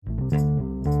Come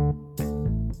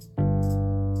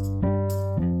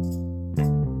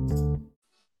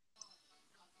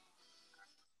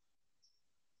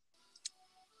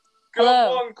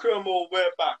Hello. on, Crumble, we're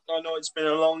back. I know it's been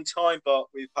a long time, but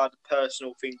we've had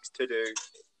personal things to do.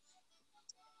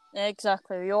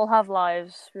 Exactly. We all have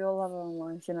lives. We all have our own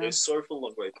lives, you know. It's sorry for the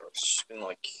long wait, bro. It's just been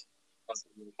like...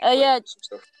 Yeah. Some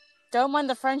stuff. Don't mind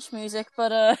the French music,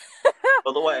 but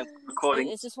By the way, I'm recording.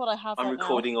 it's just what I have I'm right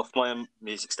recording off my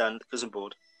music stand because I'm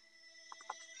bored.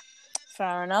 now.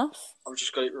 Fair enough. I've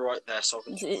just got it right there, so I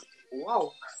can... Is it-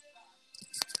 Wow.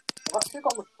 I've actually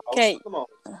got my house Okay. at the moment.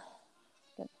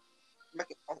 Good.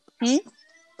 Make it... Hmm?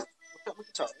 Look at my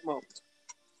guitar at the moment.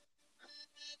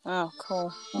 Oh,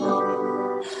 cool.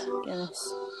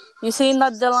 Goodness. You seen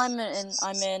that dilemma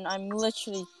I'm in? I'm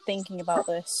literally thinking about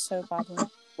this so badly.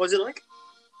 What's it like?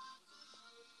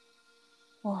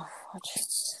 Oh,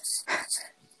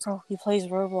 bro, he plays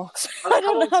Roblox. I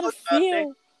don't know how to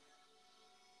feel.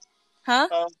 Huh?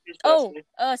 His Oh,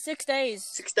 birthday. 6 days.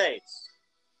 6 days.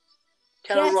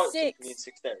 Can Yeah, I write 6. something in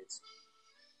 6 days?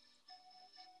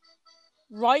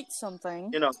 Write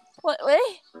something? You know. What?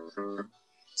 Wait?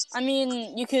 I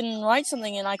mean, you can write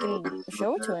something and I can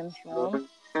show it to him if you want.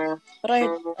 But I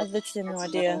literally have no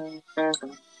idea.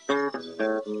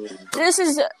 This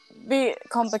is be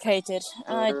complicated.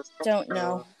 I don't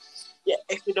know. Yeah,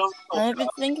 if you don't know, I've been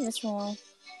thinking this for a while.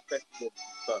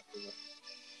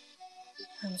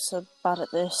 I'm so bad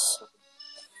at this.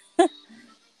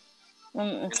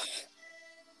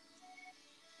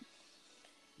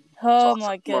 Oh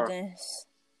my goodness.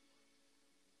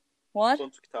 What?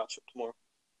 Going to guitar shop tomorrow.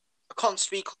 I can't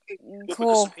speak because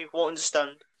Cool. some people won't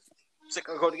understand. It's like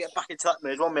I've got to get back into that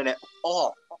mood. 1 minute.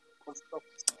 Oh.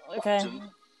 Okay.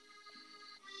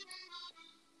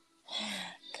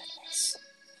 Goodness.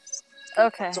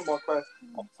 Okay. Some more first.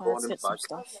 Let's get some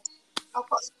stuff.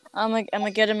 I'm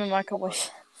gonna get him a microwave.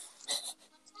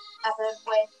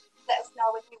 Let us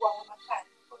know if you want one.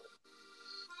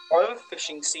 I have a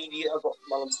fishing CD I got from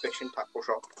Melon's Fishing Tackle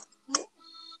Shop.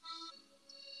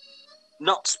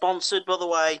 Not sponsored, by the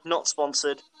way. Not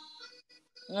sponsored.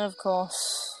 Of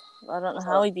course. I don't know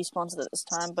how he'd be sponsored at this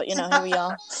time, but you know, here we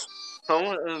are.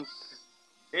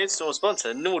 It's still a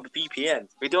sponsor, NordVPN.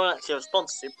 We don't actually have a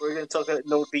sponsorship, but we're going to talk about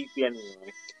NordVPN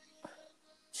anyway.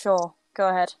 Sure, go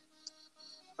ahead.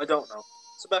 I don't know.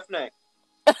 So, Bethany.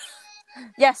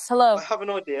 Yes, hello. I have an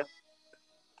idea.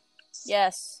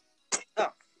 Yes.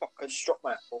 Oh, fuck, I just dropped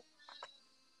my apple.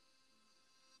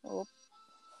 Oh.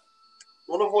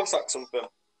 Want to voice act something?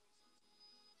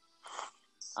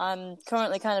 I'm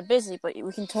currently kind of busy, but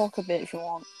we can talk a bit if you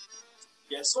want.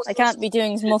 Yes. I can't be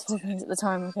doing multiple things at the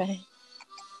time, okay?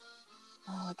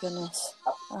 Oh, goodness.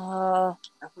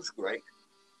 Apple's great.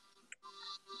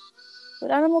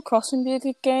 Would Animal Crossing be a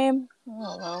good game? I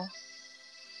don't know.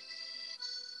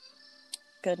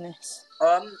 Goodness.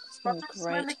 It's gonna be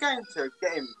great. The game to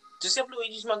get him. Does he have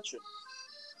Luigi's Mansion?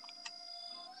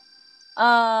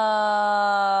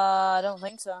 I don't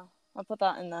think so. I'll put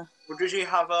that in there. Or does he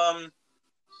have,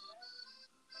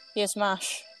 Yeah,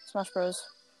 Smash Bros.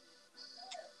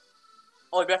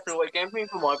 I definitely want a game for me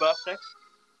for my birthday.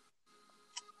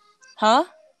 Huh?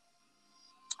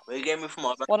 What are you getting me for my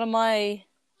birthday? What am I...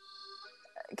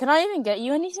 Can I even get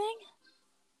you anything?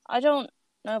 I don't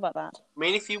know about that. I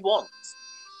mean, if you want.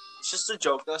 It's just a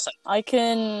joke, that's it. I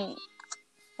can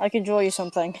draw you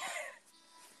something.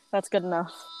 That's good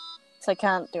enough. So I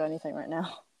can't do anything right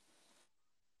now.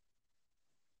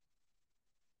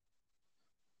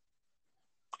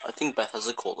 I think Beth has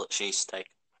a call that she needs to take.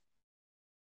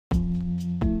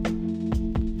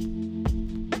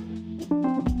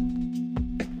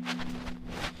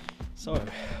 So,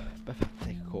 Beth had to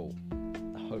take a call.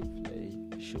 Hopefully,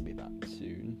 she'll be back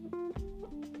soon.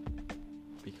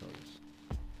 Because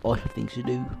I have things to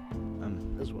do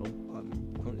as well.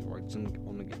 I'm currently writing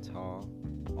on the guitar,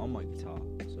 on my guitar.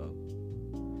 So,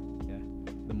 yeah,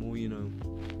 the more you know.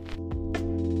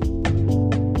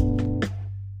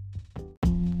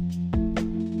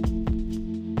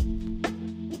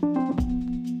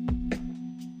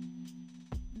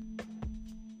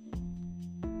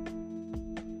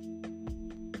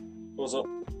 What's up?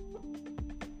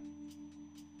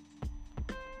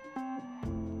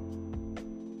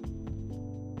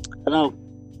 Hello.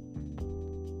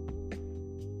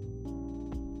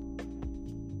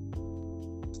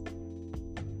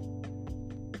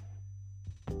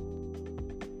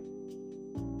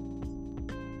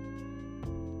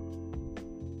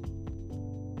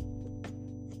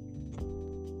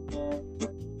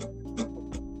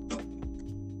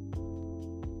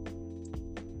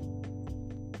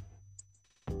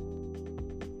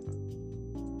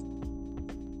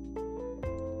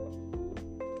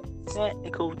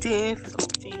 Technical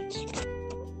difficulties.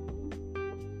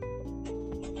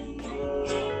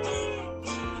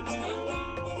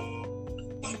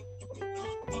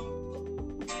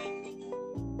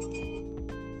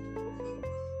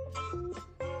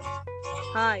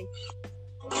 Hi.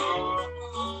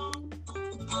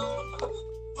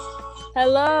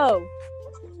 Hello.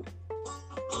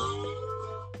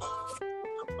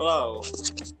 Hello.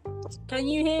 Can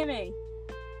you hear me?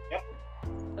 Yep.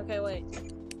 Okay, wait.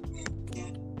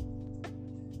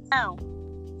 Now.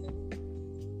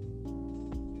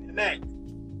 Mate,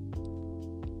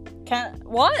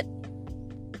 What?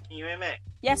 can you hear me?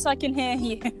 Yes, I can hear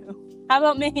you. How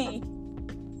about me?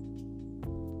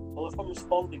 Well, if I'm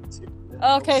responding to you.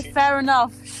 Okay, fair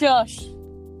enough. Shush.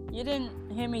 You didn't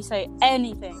hear me say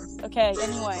anything. Okay,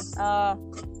 anyway.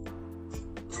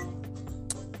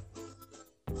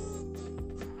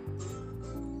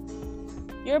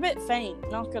 You're a bit faint,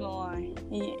 not gonna lie.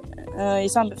 You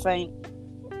sound a bit faint.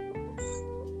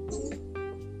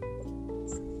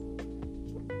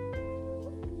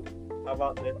 How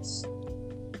about this?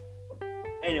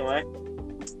 Anyway,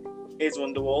 here's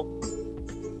Wonderwall.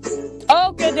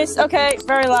 Oh, goodness. Okay,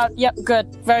 very loud. Yep,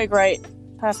 good. Very great.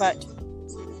 Perfect.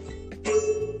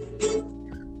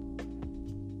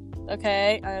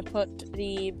 Okay, I put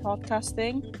the podcast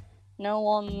thing. No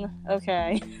one...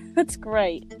 Okay, that's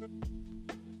great.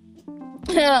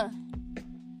 I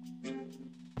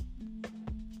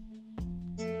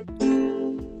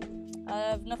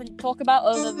have nothing to talk about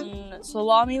other than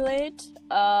salami lid.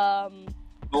 Something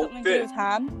to do with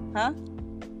ham. Huh?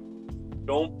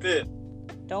 Don't fit.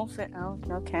 Don't fit. Oh,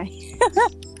 okay.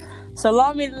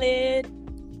 Salami lid.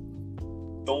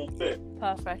 Don't fit.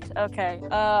 Perfect. Okay.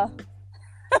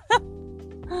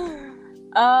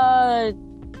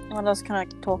 What else can I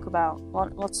talk about?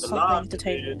 What's Salami something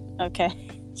entertaining? Okay.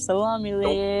 Salami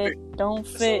lid. Don't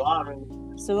fit.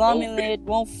 Salami Don't lid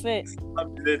won't fit.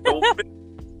 Salami lid don't fit.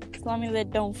 Salami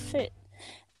lid don't fit.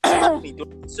 Me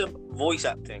doing some voice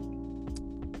acting.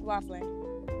 Lovely.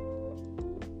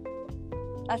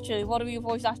 Actually, what are you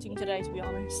voice acting today, to be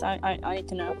honest? I need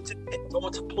to know. I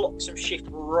want to pluck some shit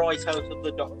right out of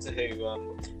the Doctor Who,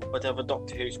 whatever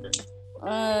Doctor Who script.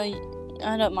 I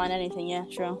don't mind anything, yeah,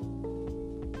 sure.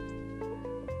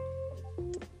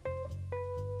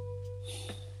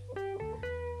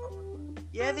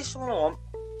 Yeah, this one I want.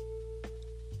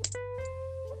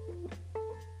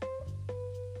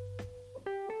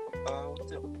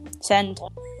 What's it? Send.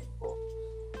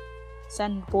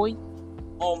 Send, boy.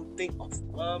 Think of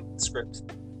script.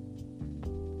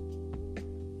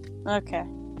 Okay.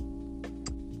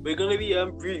 We're gonna be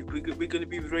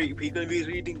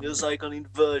reading the Zygon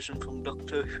version from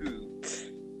Doctor Who.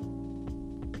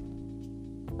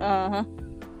 Uh-huh.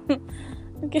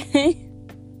 Okay.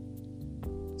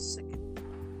 Second.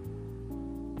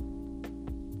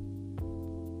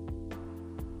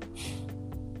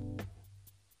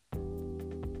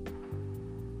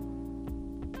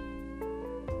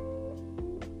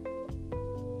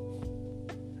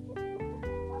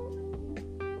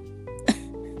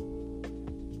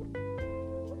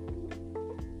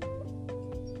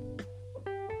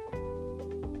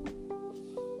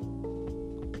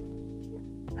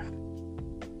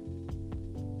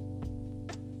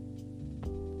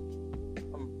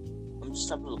 I'm just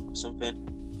having a look at something.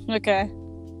 Okay.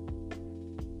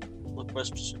 Look for a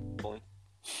specific point.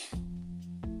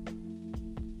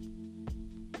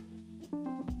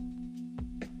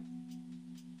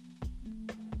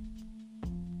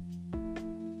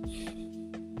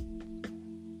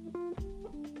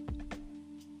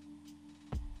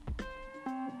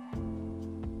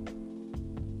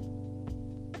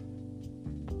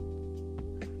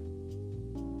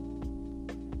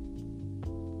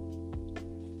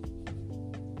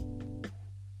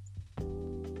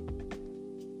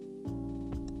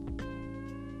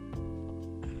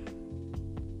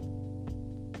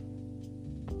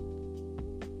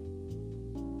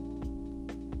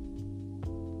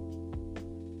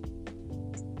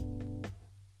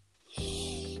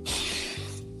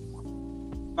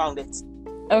 Found it.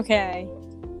 Okay.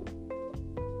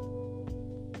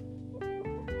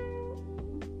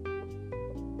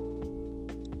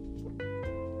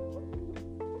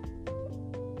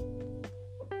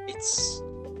 It's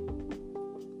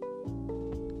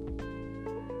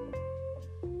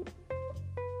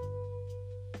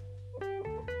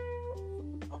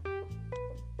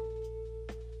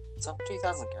up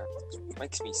 2,000 characters, which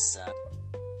makes me sad.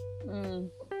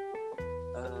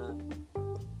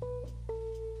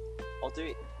 I'll do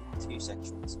it in 2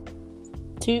 sections.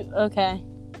 Okay.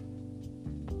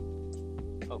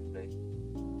 Hopefully.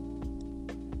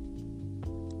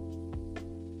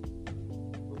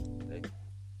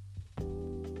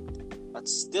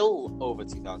 That's still over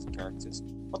 2,000 characters.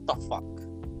 What the fuck?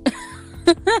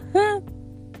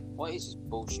 What is this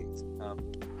bullshit?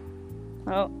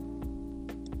 Oh,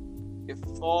 If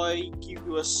I give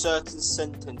you a certain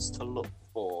sentence to look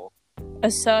for, a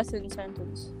certain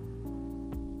sentence.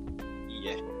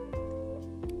 yeah.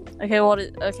 Okay,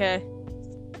 okay.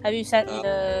 Have you sent me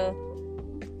the...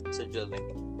 Send you a link.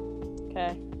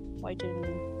 Okay, why didn't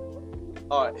you?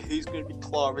 Alright, who's gonna be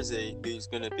Clara Z? Who's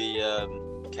gonna be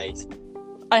Kate?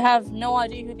 I have no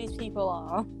idea who these people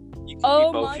are. You can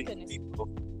Oh be both. my You can goodness. be both.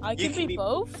 I You can can be be-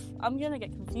 both? I'm gonna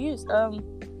get confused.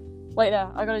 Wait there,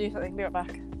 I gotta do something. Be right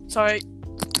back. Sorry.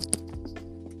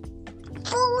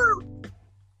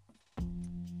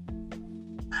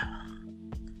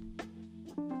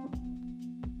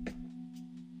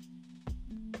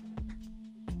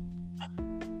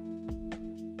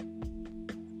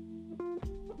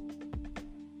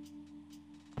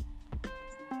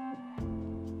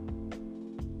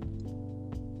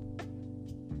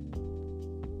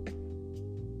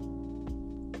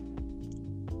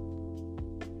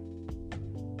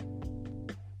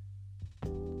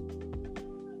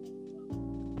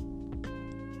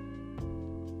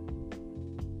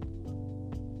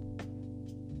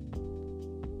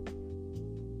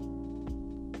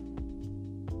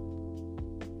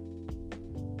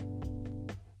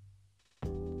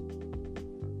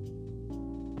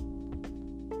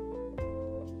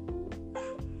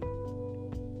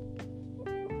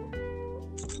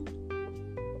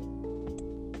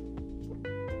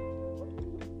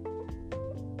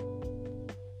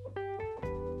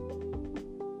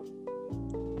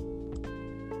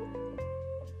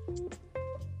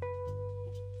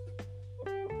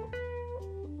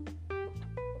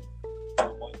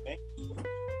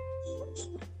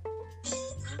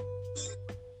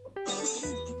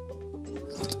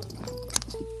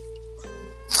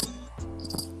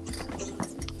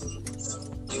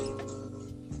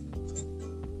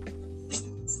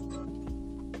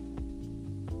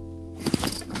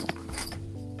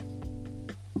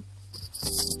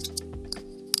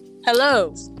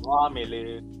 Hello.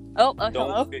 Ramily. Oh, Don't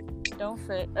hello. fit. Don't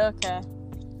fit. Okay.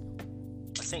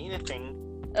 I sent you the thing.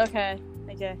 Okay.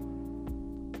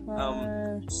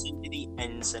 Send you the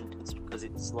end sentence because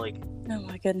it's like. Oh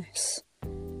my goodness.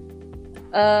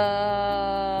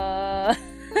 I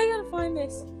gotta find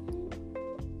this.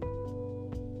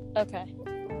 Okay. Oh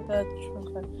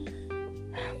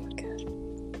my god.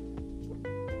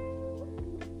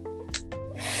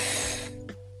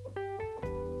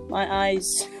 My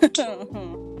eyes.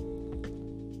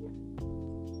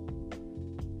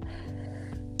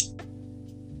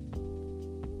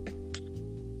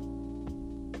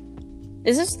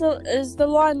 Is the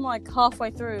line like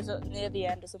halfway through? Is it near the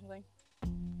end or something?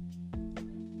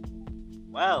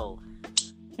 Well.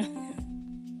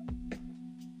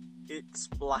 It's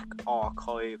Black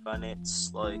Archive and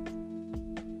it's like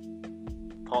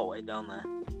partway down there.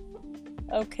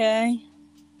 Okay.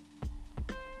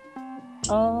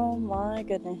 Oh my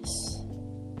goodness.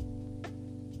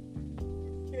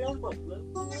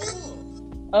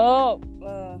 Oh.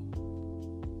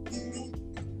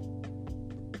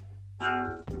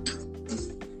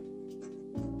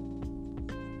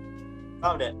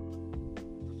 Found it.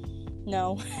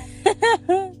 No.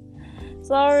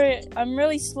 Sorry, I'm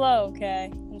really slow, okay?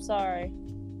 I'm sorry.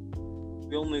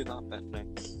 We all knew that, Bethany.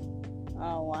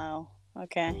 Oh, wow.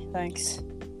 Okay, thanks.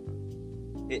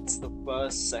 It's the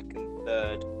first, second,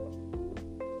 third,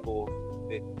 fourth,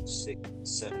 fifth, sixth,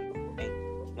 seventh,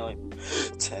 eighth, ninth,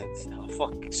 10th. Oh,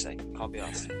 fuck's sake, can't be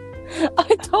asked.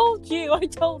 I told you!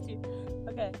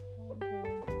 Okay.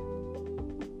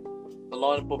 The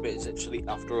line above it is actually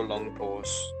after a long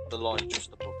pause. The line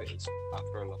just above it is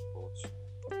after a long pause.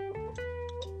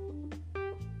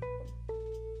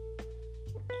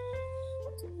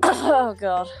 Oh,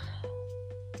 God.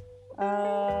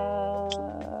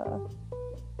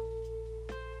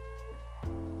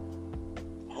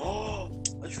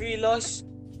 I just realised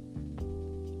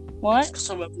What?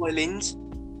 some of my violins.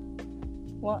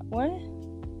 What? Where?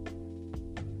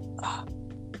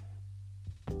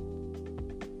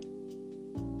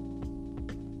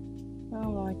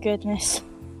 Oh my goodness.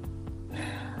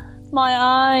 My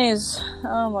eyes.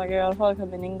 Oh my god, I feel like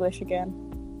I'm in English again.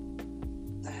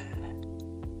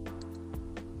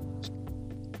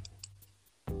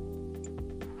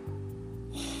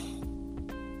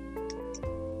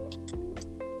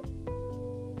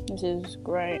 This is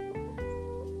great.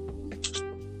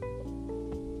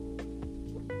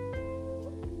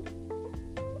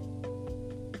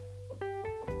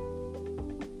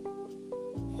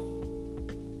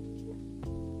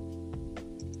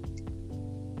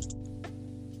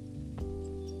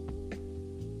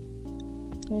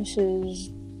 This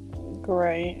is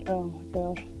great. Oh my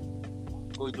god.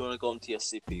 Or do you want to go onto the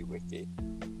SCP wiki?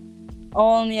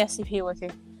 On the SCP wiki.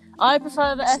 I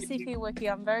prefer the SCP. SCP wiki.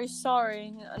 I'm very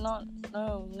sorry. No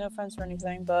offense or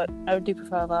anything, but I do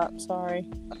prefer that. Sorry.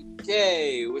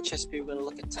 Okay, which SCP we're gonna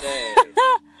look at today?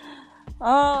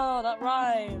 Oh, that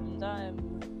rhymed.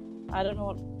 I don't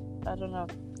know.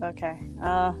 Okay.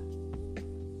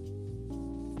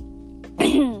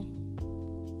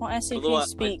 What SCP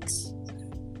speaks?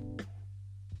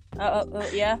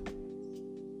 Yeah.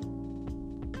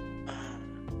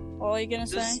 What are you gonna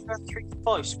say? Does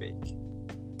 035 speak?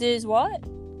 Does what?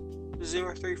 Does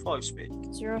 035 speak?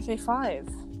 035.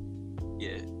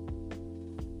 Yeah.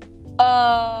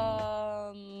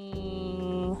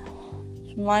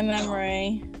 From my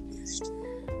memory,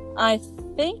 I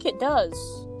think it does.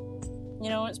 You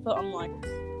know, when it's put on like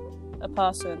a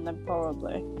person, then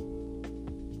probably.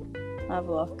 Have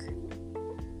a look.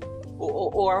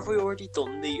 Or have we already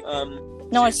done the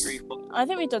No, I 035?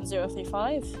 think we've done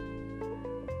 035.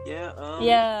 Yeah.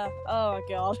 Yeah. Oh my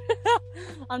god.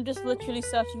 I'm just literally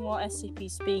searching what SCP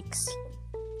speaks.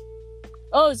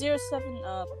 Oh, 07.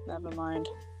 Never mind.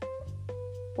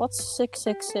 What's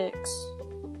 666?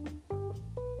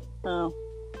 Oh.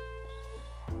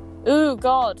 Ooh,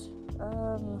 God.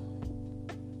 Oh,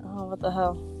 what the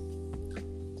hell?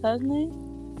 Is that his name?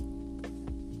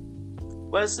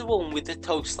 Where's the one with the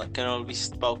toast that can only be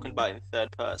spoken about in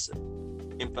third person?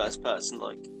 In first person,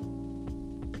 like.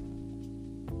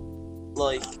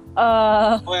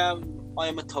 I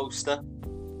am a toaster.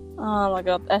 Oh my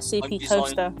god, SCP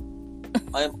toaster.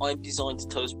 I'm designed to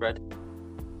toast bread.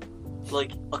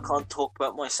 Like, I can't talk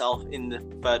about myself in the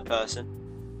third person.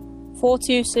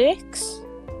 426?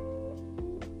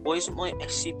 Why isn't my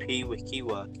SCP wiki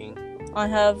working? I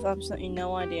have absolutely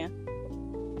no idea.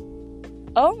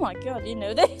 Oh my god, you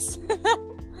know this?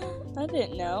 I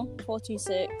didn't know.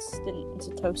 426 it's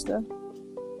a toaster.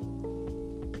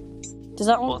 Does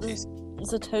that one... Does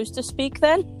the toaster speak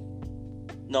then?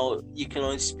 No, you can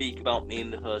only speak about me in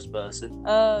the first person.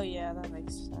 Oh yeah, that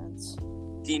makes sense.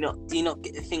 Do you not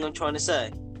get the thing I'm trying to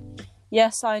say?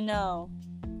 Yes, I know.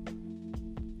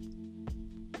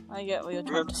 I get what you're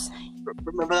trying to say.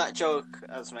 Remember that joke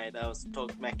I was made? I was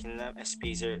making an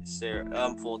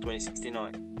SCP-0 for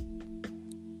 2069.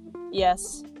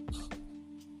 Yes.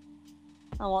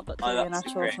 I want that to be an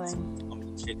actual thing. I'm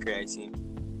actually creating.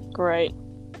 Great.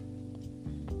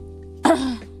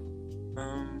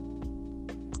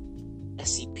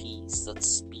 SCPs that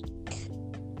speak.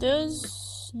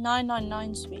 Does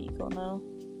 999 speak or no?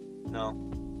 No.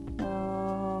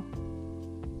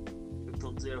 We've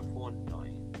done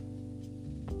 049.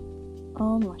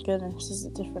 Oh my goodness, this is a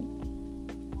different.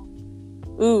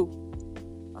 Ooh.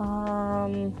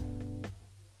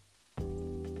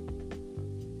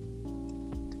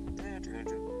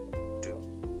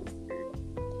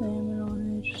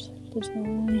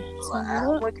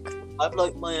 I'd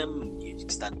like my music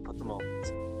stand put them on.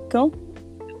 Cool.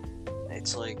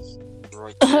 It's like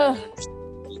right there. Just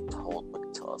hold my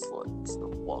guitar for like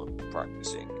while I'm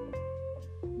practicing.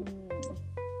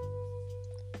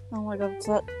 Oh my god, what's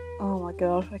that? Oh my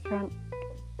god, I can't.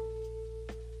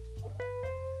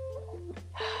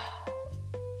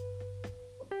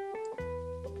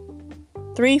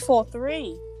 Three, 4,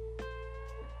 3.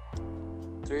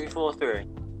 343.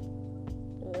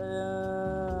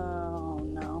 Oh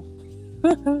no.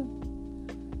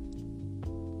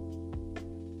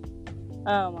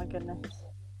 Oh my goodness.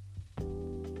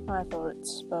 I thought it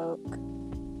spoke.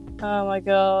 Oh my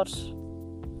god.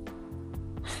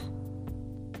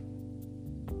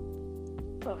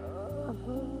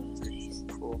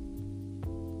 Cool.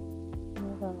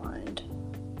 Never mind.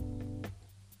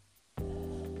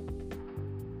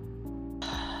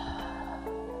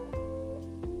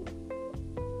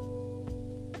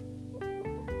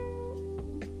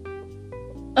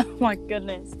 Oh my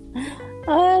goodness.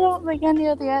 I don't think any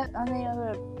other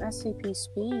SCP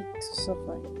speaks or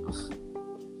something.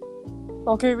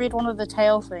 Or can we read one of the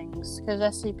tail things? Because the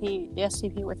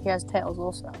SCP wiki has tails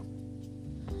also.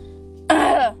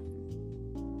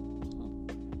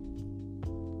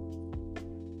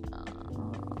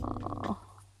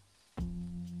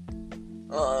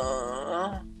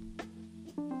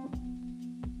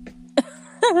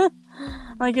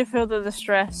 I can feel the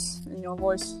distress in your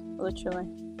voice, literally.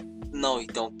 No, you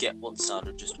don't get what sound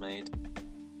I just made.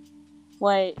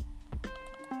 Wait.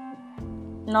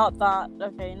 Not that.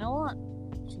 Okay, you know what?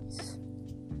 Jeez.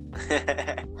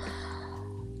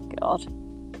 God.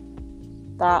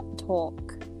 That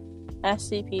talk.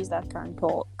 SCPs that can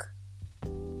talk.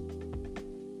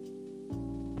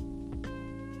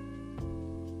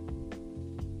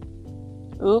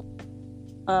 Oop.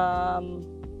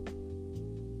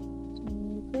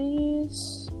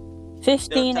 Please.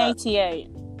 1588.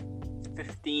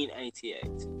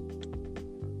 1588.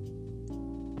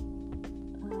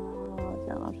 Oh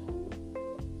god.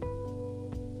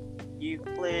 You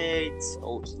played.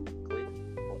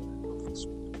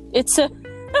 It's a.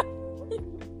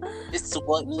 It's the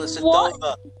White Cliffs of What?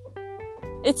 Dover.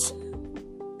 It's.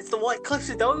 It's the White Cliffs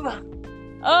of Dover.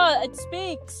 Oh, it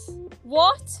speaks.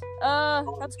 What?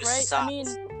 That's great. Sat. I mean,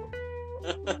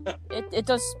 it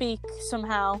does speak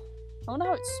somehow. I wonder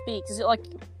how it speaks. Is it like?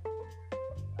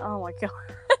 Oh my god.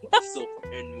 So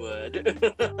N-word.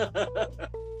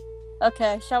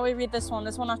 Okay, shall we read this one?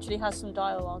 This one actually has some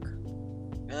dialogue.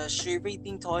 Should we read the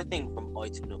entire thing from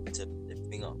item up to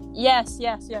everything up? Yes.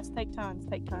 Take turns.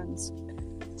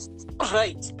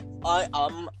 Right. I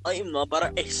am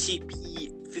number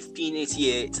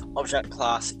SCP-1588, object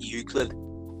class Euclid.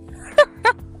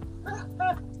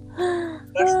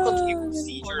 Let's continue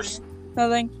procedures.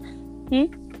 Nothing.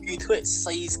 Due to its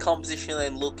size, composition,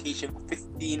 and location,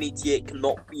 1588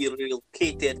 cannot be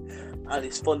relocated and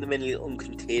is fundamentally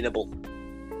uncontainable.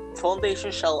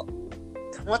 Foundation shall.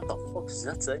 What the fuck does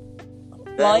that say?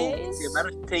 Lies? The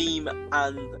Maritime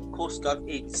and Coast Guard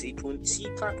Agency to sea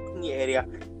traffic in the area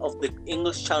of the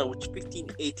English Channel, which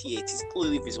 1588 is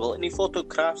clearly visible. Any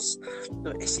photographs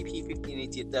of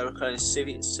SCP-1588 that require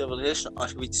Soviet civilization are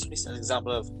to be dismissed as an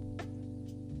example of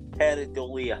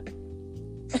pareidolia.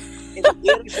 He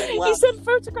said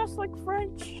photographs like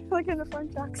French, like in a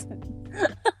French accent.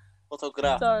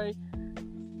 Photograph. Sorry.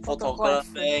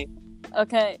 Photography.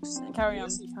 Okay, carry on.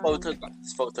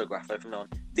 Photograph everyone.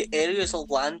 The areas of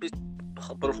land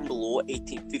broken below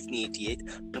 1588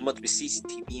 there must be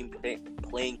CCTV and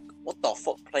playing. What the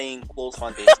fuck? Playing close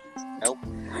foundations. Help.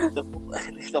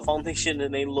 The foundation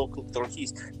and the local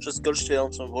authorities just urge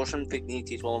surveillance on abortion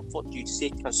 1588 while on foot due to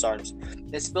safety concerns.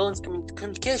 The civilians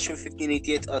communication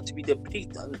 1588 are to be the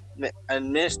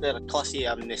administer a classy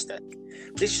amnestic.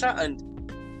 Let's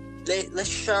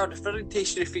share the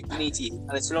fermentation of 1588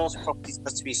 and its enormous properties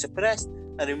are to be suppressed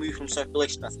and removed from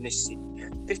circulation as necessary.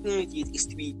 1588 is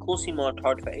to be closely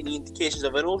monitored for any indications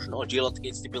of erosion or geological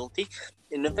instability.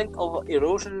 In the event of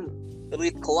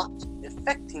erosion-related collapse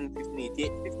affecting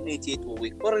 1588 will be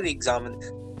thoroughly examined,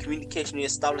 communication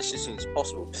established as soon as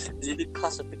possible. The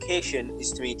classification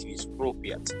is estimated to be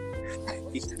appropriate.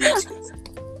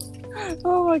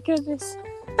 Oh my goodness.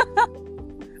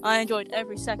 I enjoyed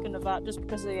every second of that just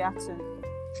because of the accent.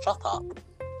 Shut up.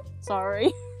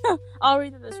 Sorry. I'll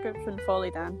read the description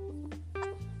fully then.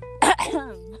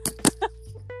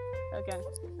 Okay.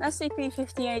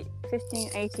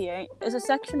 SCP-1588 is a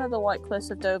section of the White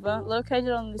Cliffs of Dover,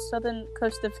 located on the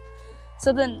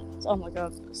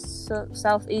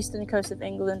southeastern coast of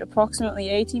England, approximately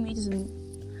 80 meters in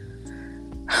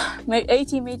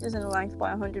length by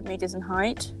 100 meters in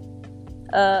height.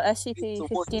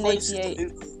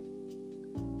 SCP-1588.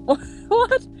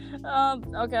 What?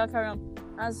 Okay, I'll carry on.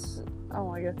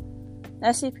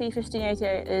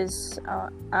 SCP-1588 is,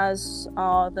 as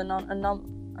are the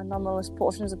anomalous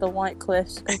portions of the White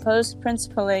Cliffs, composed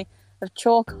principally of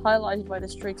chalk highlighted by the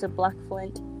streaks of black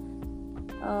flint.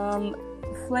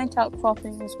 Flint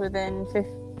outcroppings within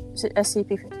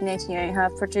SCP-1588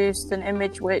 have produced an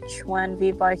image which, when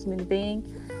viewed by a human being,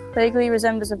 vaguely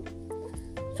resembles a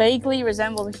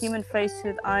human face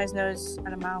with eyes, nose,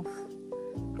 and a mouth.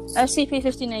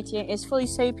 SCP-1588 is fully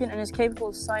sapient and is capable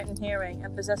of sight and hearing,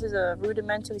 and possesses a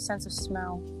rudimentary sense of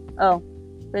smell.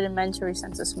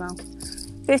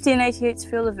 1588's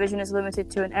field of vision is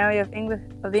limited to an area of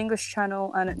the English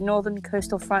Channel and northern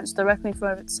coastal France directly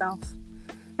further south.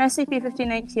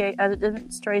 SCP-1588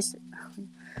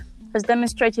 has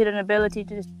demonstrated an ability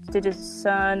to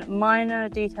discern minor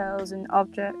details in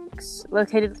objects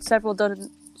located several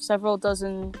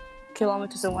dozen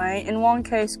kilometers away. In one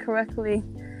case, correctly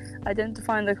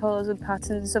identifying the colors and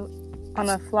patterns on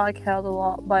a flag held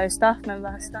aloft by a staff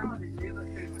member.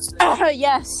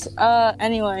 Yes.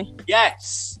 Anyway.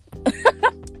 Yes.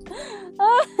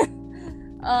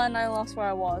 And I lost where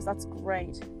I was. That's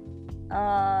great.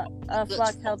 A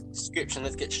flag held. Description.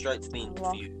 Let's get straight to the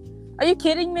interview. Are you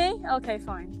kidding me? Okay,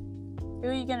 fine. Who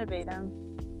are you gonna be then?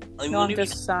 I'm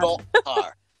just sad.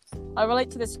 Doctor. I relate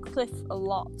to this cliff a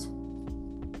lot.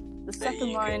 The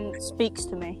second line speaks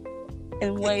to me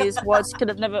in ways words could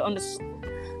have never understood.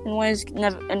 In ways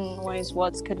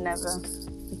words could never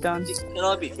have done. Can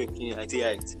I be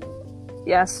 1588?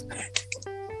 Yes.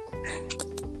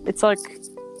 It's like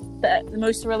the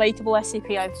most relatable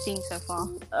SCP I've seen so far.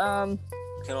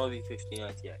 Can I be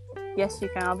 1588? Yes, you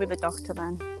can. I'll be the doctor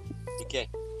then. Okay.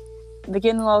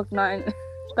 Begin log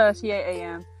 9:38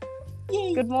 a.m.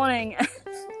 Yay! Good morning.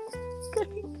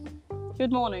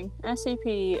 Good morning.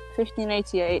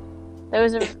 SCP-1588. There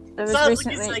was Sounds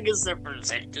recently. like you're saying a separate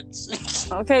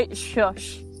sentence. Okay,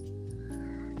 shush.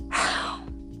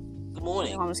 Good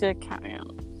morning. I'm just gonna carry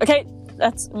on. Okay,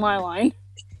 that's my line.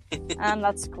 And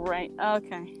that's great.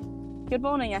 Okay. Good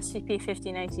morning,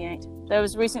 SCP-1588. There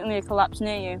was recently a collapse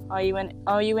near you. Are you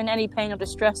in any pain or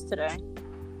distress today?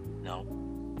 No,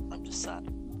 I'm just sad.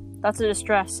 That's a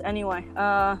distress. Anyway,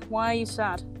 why are you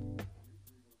sad?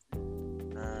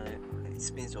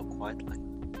 It's been so quiet, like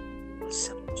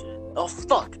 700. Oh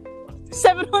fuck!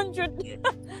 700. Yeah.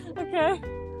 Okay.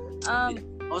 I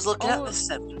was looking at oh. the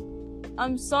 7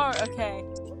 I'm sorry. Okay.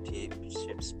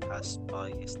 ships passed by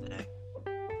yesterday.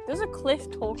 Does a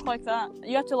cliff talk like that?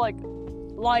 You have to like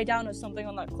lie down or something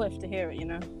on that cliff to hear it, you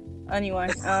know.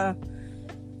 Anyway,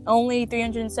 only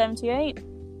 378.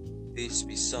 There used to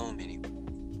be so many.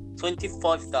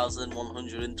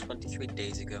 25,123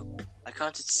 days ago, I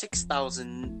counted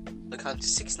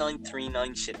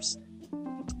 6,6939 ships.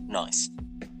 Nice.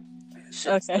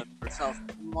 Ships Okay. for itself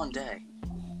in one day.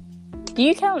 Do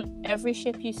you count every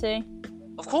ship you see?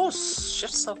 Of course,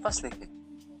 ships are so fascinating.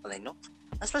 Are they not?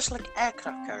 Especially like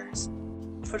aircraft carriers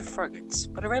for the frigates.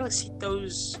 But I rarely see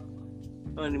those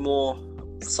anymore.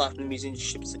 Aside from the museum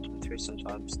ships that come through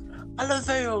sometimes. I love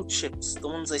very old ships, the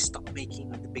ones they stopped making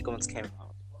when the big ones came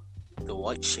out. The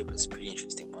white ship was a pretty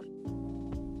interesting one.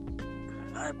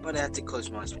 But I had to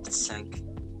close my eyes when it sank.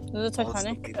 The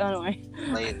Titanic? Anyway.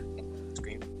 Playing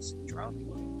screams, drowning.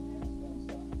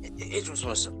 It was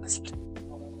most unpleasant.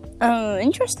 Oh,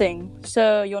 interesting.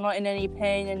 So you're not in any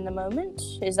pain in the moment?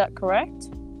 Is that correct?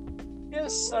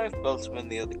 Yes, I felt when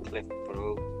the other cliff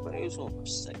broke, but it was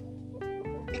almost safe.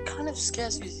 It kind of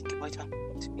scares me to think it might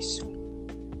happen to me soon.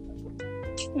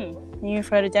 Are you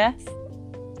afraid of death?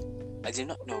 I do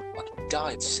not know if I can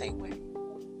die the same way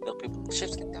the people on the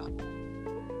ships can die.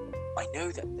 I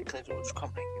know that the cliff was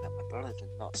crumbling and that my brother did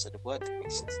not say a word to me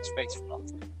since his face fell off.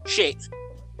 Shit!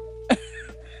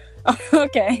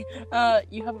 Okay.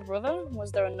 You have a brother?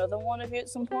 Was there another one of you at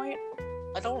some point?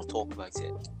 I don't want to talk about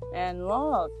it. And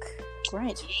look.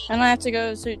 Great. And I have to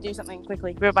go do something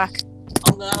quickly. Be right back.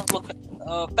 I'm gonna have a look at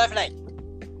Beverly.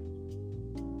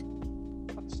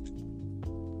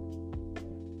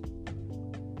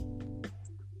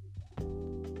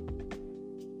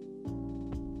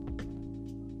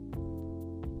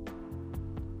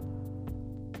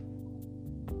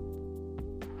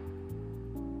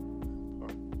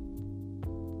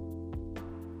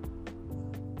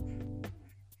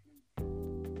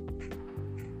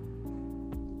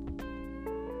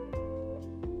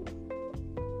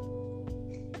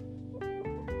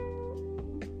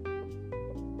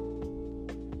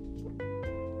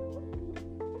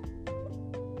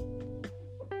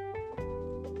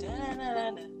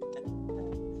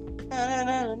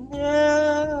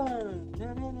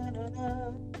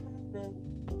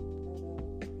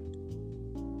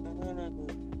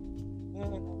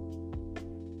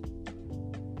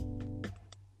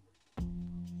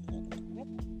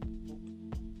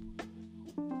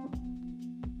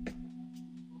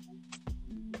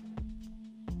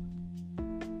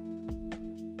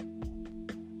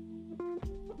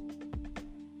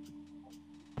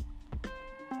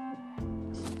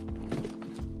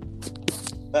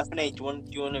 Bethany, do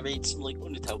you want to read some like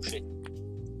Undertale shit?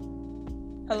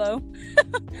 Hello?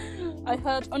 I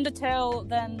heard Undertale,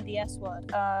 then the S word.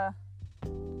 Do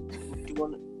you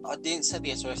want? I didn't say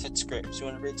the S word. I said scripts. Do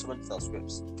you want to read some Undertale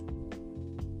scripts?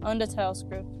 Undertale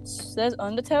scripts. There's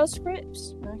Undertale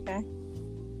scripts? Okay.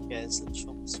 Yeah, there's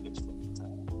literal scripts for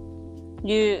Undertale.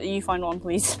 You find one,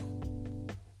 please.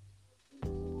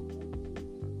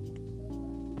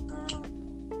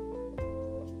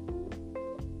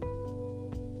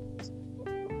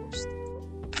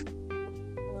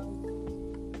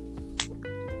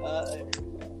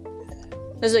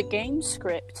 There's a game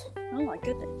script. Oh my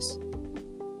goodness.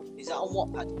 Is that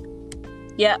on Wattpad?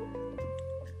 Yeah.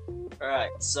 Alright,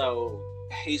 so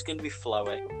who's going to be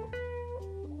Flowey?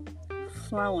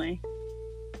 Flowey.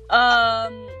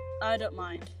 I don't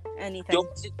mind anything. Do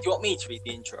you want me to read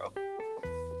the intro?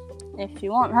 If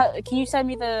you want. Can you send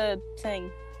me the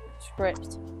thing?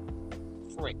 Script.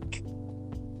 Frick.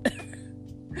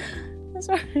 That's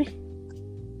alright.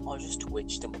 I just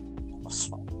twitched him.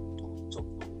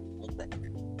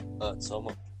 Hurt so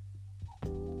much.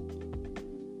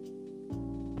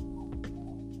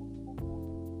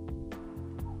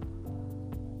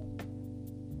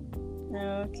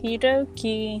 Okie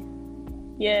dokie.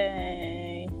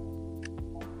 Yay.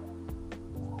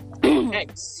 Okay,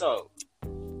 so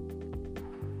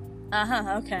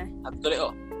Okay. I've got it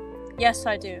up. Yes,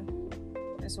 I do.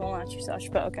 this one actually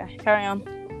such, but okay, carry on.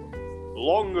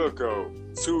 Long ago,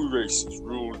 two races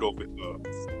ruled over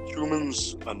Earth,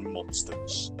 humans and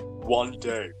monsters. One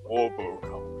day, war broke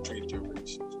out between two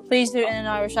races. Please do it in an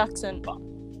Irish accent.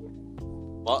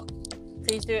 What?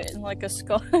 Please do it in like a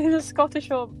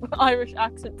Scottish or Irish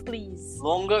accent, please.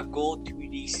 Long ago, two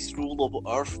races ruled over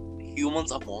Earth,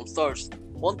 humans and monsters.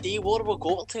 One day, war broke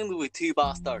out between the two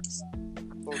bastards.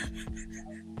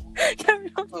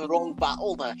 Carry on. The wrong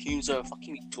battle, the humans are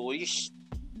fucking victorious.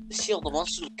 The seal of the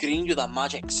monsters green with a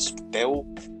magic spell.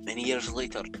 Many years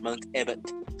later, Mount Ebott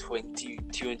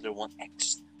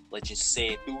 201X. Legends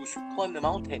say those who climb the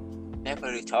mountain never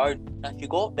return. And if you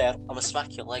go up there, I'm gonna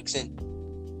smack your legs in.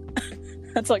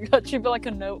 That should be like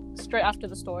a note straight after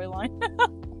the storyline.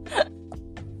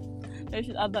 They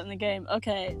should add that in the game.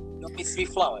 Okay. You want me to be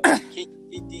flower?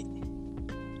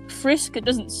 Frisk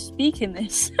doesn't speak in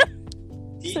this.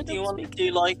 Do you want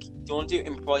to do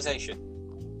improvisation?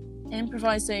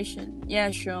 Improvisation. Yeah,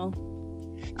 sure.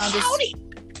 I'll just... Howdy!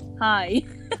 Hi.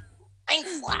 I'm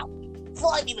Flower.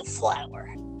 Fly me the flower.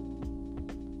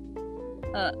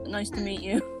 Nice to meet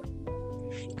you.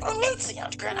 You're immensely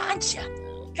outgrown, aren't you?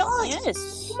 God,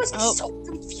 Yes. you must be so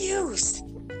confused.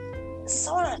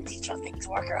 So I don't teach how things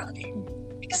work around here.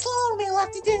 Because all we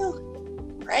have to do.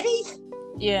 Ready?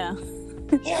 Yeah.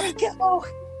 Here we go.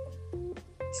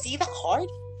 See that heart?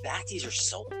 That is your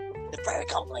soul. The very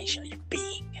combination of your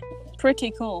being.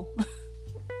 Pretty cool.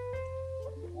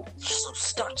 Some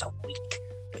starts are weak,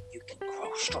 but you can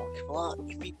grow strong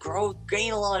if you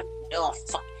gain a lot of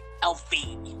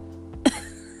LV.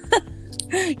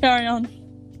 Carry on.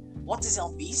 What does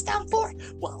LV stand for?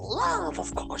 Well, love,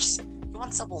 of course. You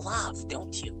want some love,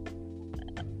 don't you?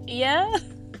 Yeah?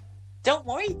 Don't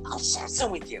worry, I'll share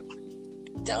some with you.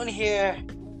 Down here,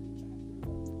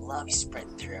 love is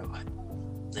spread through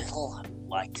little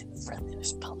white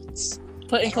friendliness pellets.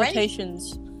 Put in You ready?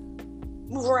 quotations.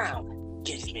 Move around,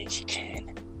 get as many as you can.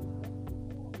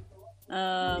 You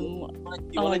Oh want my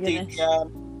to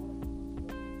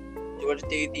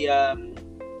do goodness.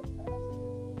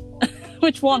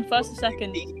 Which one? First or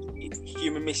second? the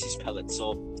human misses pellets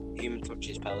or human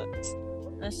touches pellets?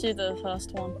 Let's do the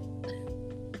first one.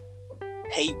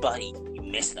 Hey buddy, you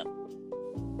missed them.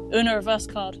 Uno reverse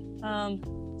card. Try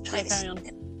this carry on.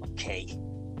 again, okay?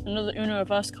 Another Uno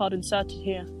reverse card inserted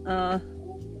here.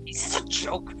 Is this a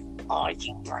joke? Oh,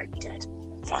 you bright dead.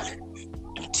 Run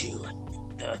into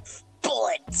the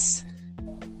bullets.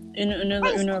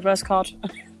 Another Uno reverse card.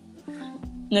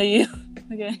 No, you.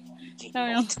 Okay. You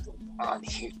Carry want to go on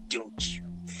here, don't you?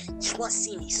 You want to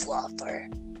see me slaughter?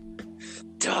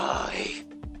 Die.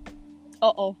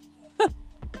 Uh-oh.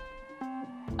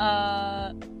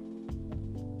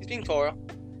 He's doing Tora,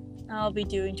 I'll be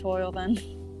doing tutorial then.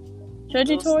 Should I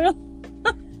do tutorial?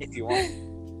 if you want.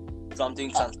 So I'm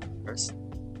doing Sanskrit first.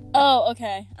 Oh,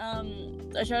 okay.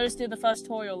 Should I just do the first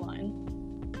tutorial line?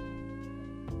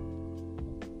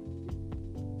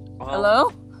 Well, Hello?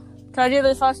 Can I do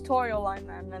the first tutorial line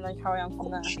then, and then carry on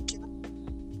from there? she can.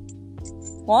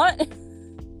 What?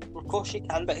 Of course she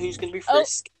can, but who's going to be Oh.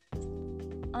 Frisk?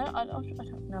 I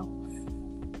don't know.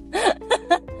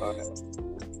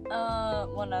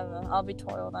 Whatever. I'll be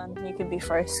tutorial then. You can be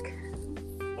Frisk.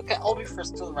 Okay, I'll be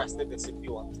Frisk for the rest of this if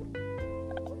you want to.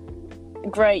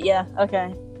 Great, yeah,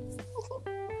 okay.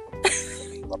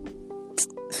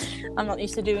 I'm not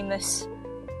used to doing this.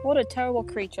 What a terrible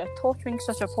creature, torturing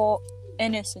such a poor,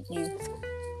 innocent youth.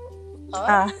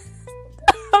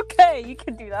 Okay, you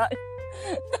can do that.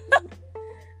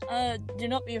 Do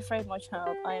not be afraid, my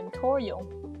child. I am Toriel,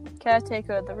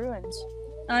 caretaker of the ruins.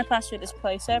 I pass through this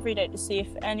place every day to see if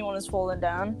anyone has fallen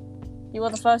down. You are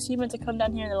the first human to come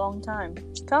down here in a long time.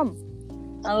 Come.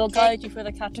 I will guide you through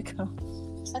the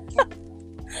catacombs.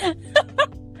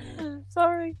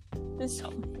 Sorry. This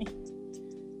way.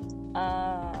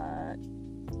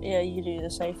 Yeah, you do the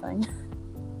safe thing.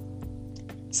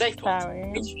 Save point.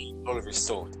 Carry. Literally all of his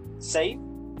sword. Save.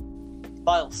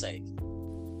 File save.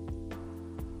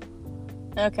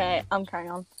 Okay, I'm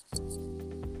carrying on.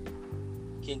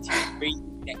 Continue. Read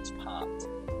the next part.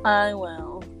 I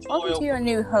will. Welcome to your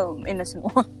new home, innocent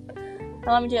one.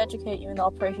 Allow me to educate you in the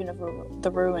operation of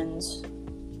the ruins.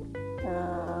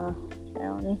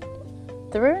 Down.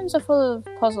 The ruins are full of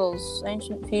puzzles,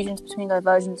 ancient fusions between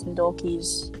diversions and door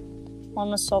keys. One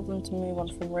must solve them to move on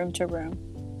from room to room.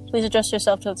 Please adjust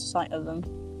yourself to the sight of them.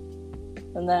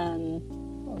 And then...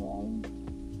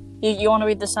 You want to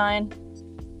read the sign?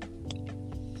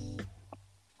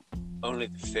 Only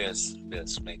the fierce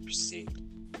may proceed.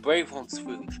 Brave ones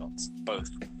through shots, both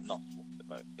not walk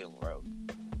the ill road.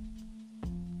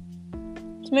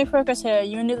 To make progress here,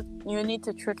 you need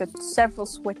to trigger several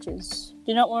switches.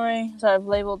 Do not worry, as I've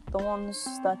labeled the ones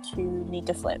that you need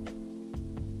to flip.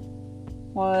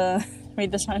 Wanna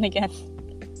read the sign again?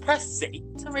 Press Z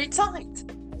to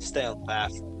retype. Stay on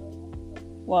path.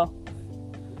 Well,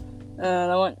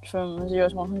 I went from 0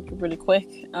 to 100 really quick.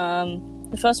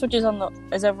 The first switch is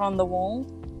over on the wall,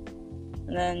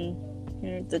 and then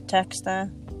the text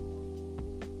there.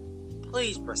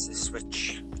 Please press this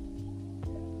switch.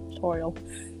 Tutorial.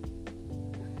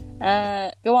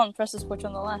 Go on, press the switch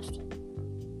on the left.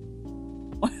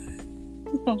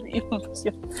 I'm gonna press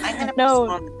the one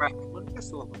on the right. I'm gonna press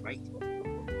the one on the right.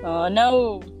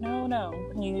 No.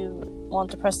 You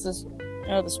want to press this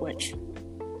other switch.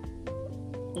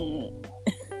 You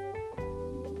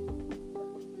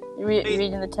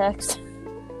reading the text?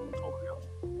 Oh,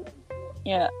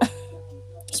 Yeah.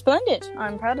 Splendid.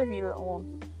 I'm proud of you, little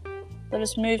one. Let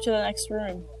us move to the next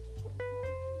room.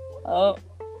 Oh.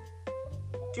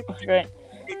 Great.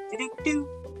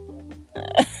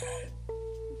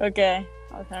 Okay,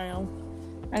 I'll carry on.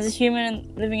 As a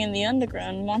human living in the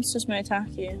underground, monsters may attack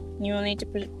you. You will need to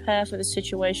prepare for the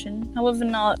situation. However,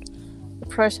 the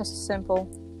process is simple.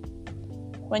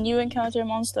 When you encounter a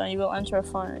monster, you will enter a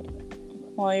fight.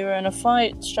 While you are in a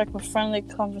fight, strike up a friendly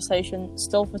conversation.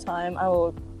 Still for time, I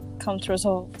will come to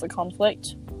resolve the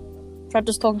conflict.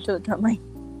 Practice talking to the dummy.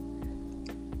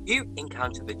 You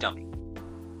encounter the dummy.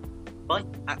 Fight,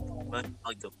 act,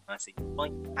 mercy.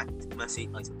 Fight, act, mercy,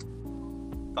 item.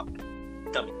 Fuck.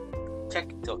 Dummy.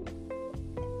 Check, talk.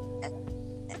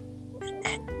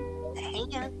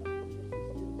 Hang on.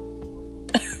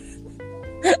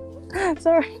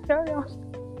 Sorry, carry on.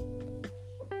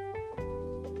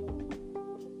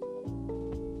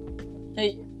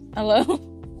 Hey, hello?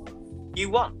 You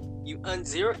won. You earned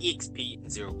 0 EXP and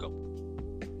 0 gold.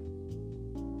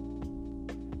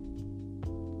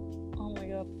 Oh my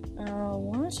god.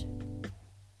 What?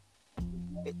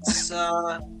 It's,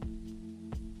 I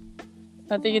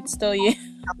think it's still you.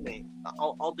 happening.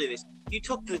 I'll do this. You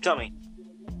talk to the dummy.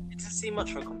 It doesn't seem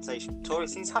much for a conversation. Tori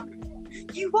seems happy with you.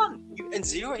 You won! You earned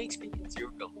 0 XP and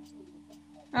 0 gold.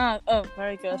 Oh,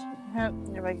 very good.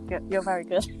 You're very good. You're very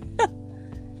good.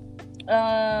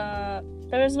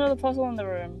 There is another puzzle in the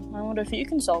room. I wonder if you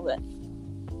can solve it.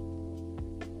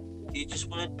 Do you just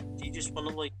wanna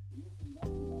like...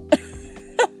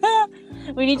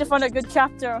 We need to find a good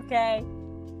chapter, okay?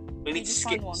 We need to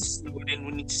skip one. Snowden.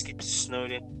 We need to skip to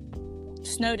Snowden.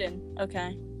 Snowden,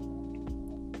 okay.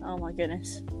 Oh my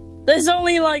goodness. There's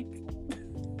only like...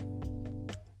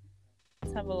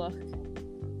 Let's have a look.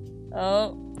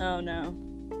 Oh no.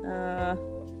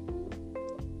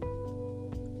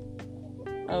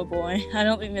 Oh boy, I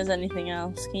don't think there's anything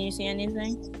else. Can you see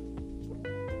anything?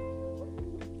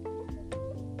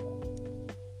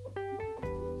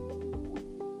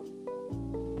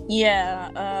 Yeah,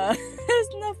 there's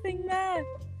nothing there.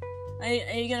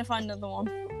 Are you gonna find another one?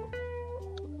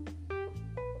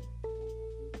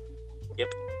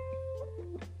 Yep.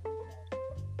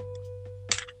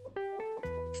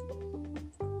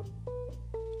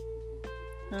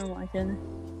 Oh my goodness.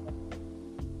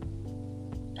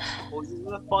 Or you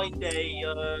gonna find a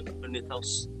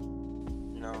Undertoast?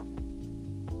 No.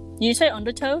 Did you say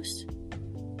Undertoast?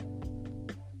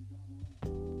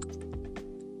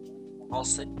 I'll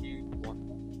send you one.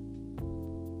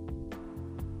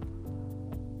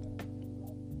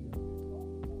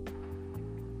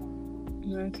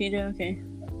 Okay.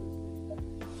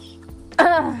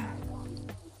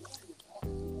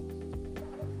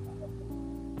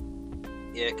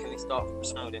 Yeah, can we start from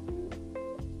Snowden?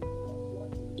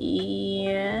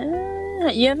 Yeah.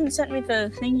 You haven't sent me the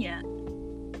thing yet.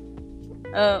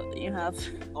 Oh, you have.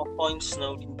 I'll find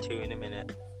Snowden 2 in a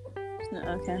minute.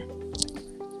 Okay.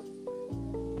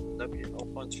 Okay, I'll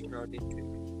find Snowden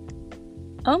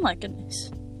 2. Oh my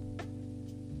goodness.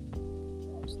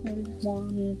 Snowden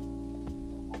 1.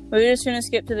 We're just gonna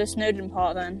skip to the Snowden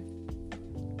part then.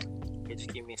 Yeah,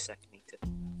 just give me a second, Ethan.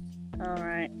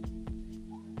 Alright.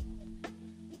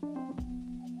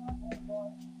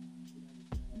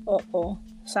 Uh-oh.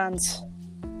 Sands.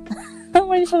 I'm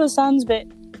waiting for the sands bit.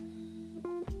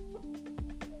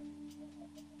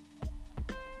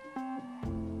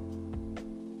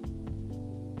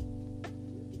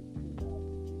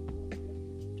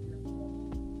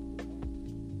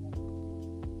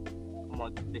 Come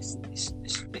on, this is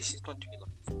going to be like...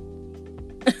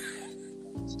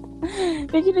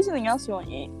 You can do something else if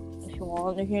you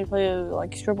want. You can play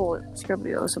like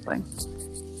Scribbly or something.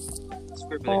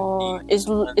 Scribbling. Or is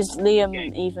Liam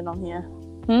even on here?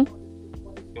 You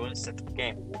want to set up the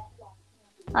game?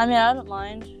 I mean, I don't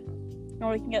mind.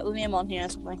 Or we can get Liam on here or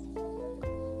something.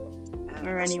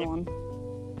 or anyone.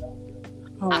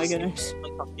 Oh my goodness.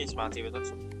 He's party with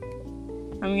us.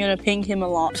 I'm gonna ping him a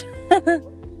lot.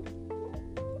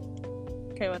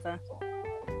 Okay with that.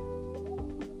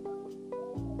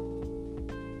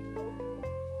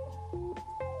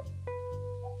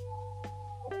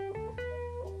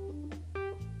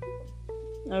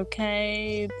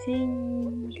 Okay,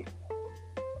 ping.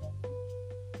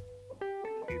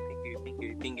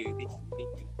 Pingu.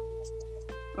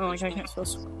 Oh, okay, I can't spell.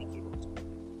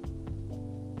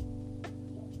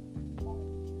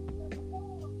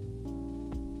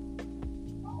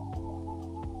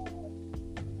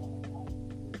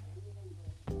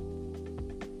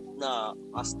 Nah,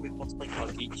 ask me what's like on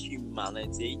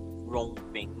humanity. Wrong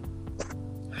thing.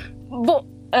 But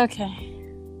okay.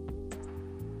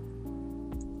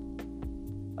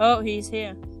 Oh, he's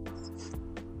here.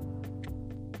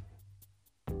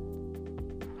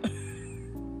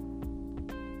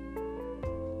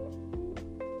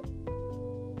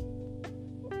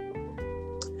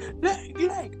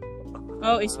 Leg.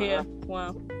 Oh, he's here.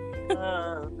 Wow.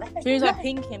 As soon as I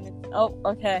ping him. Oh,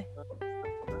 okay.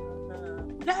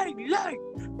 Leg.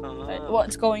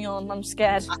 What's going on? I'm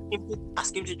scared.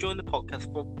 Ask him to join the podcast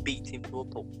or beat him to a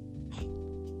pulp.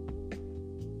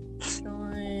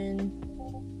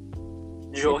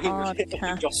 Join Josh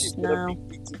podcast now.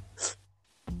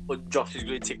 But Josh is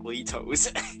going to tickle your toes.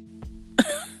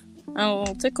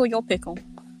 I'll tickle your pickle.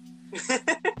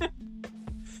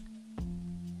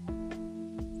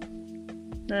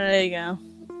 There you go.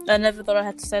 I never thought I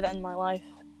had to say that in my life,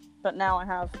 but now I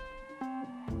have.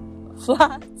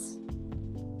 Flats.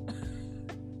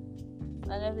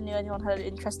 I never knew anyone had an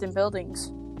interest in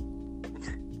buildings,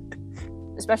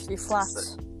 especially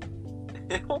flats.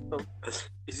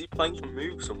 Is he planning to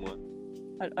move somewhere?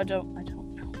 I don't know.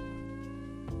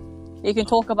 You can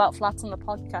talk about flats on the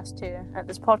podcast here. At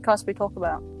this podcast, we talk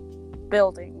about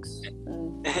buildings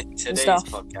and Today's stuff.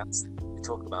 podcast, we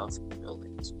talk about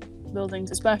buildings.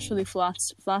 Buildings, especially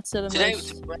flats. Flats are the Today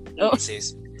most. this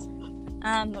is.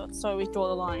 And so we draw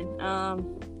the line.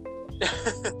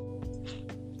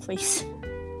 Please. Do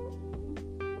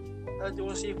you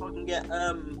want to see if I can get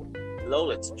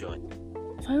Lola to join?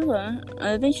 Lola?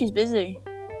 I think she's busy.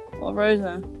 Or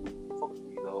Rosa. Fuck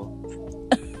you, Lola.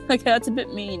 Okay, that's a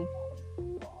bit mean. I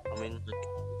mean, like,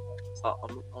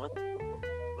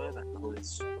 where the hell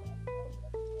is?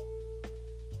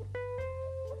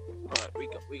 Alright,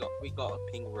 we got a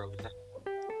ping Rosa.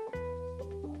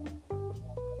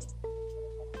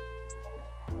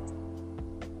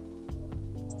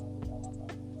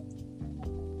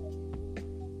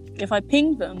 If I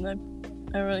ping them, then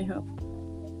I really hope.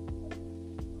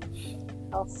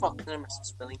 Oh fuck, I missed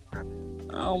spelling crap.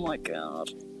 Oh my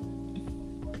god.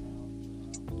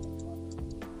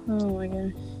 Oh my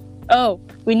god. Oh,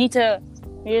 we need to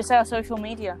say our social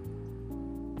media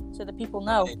so that people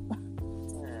know.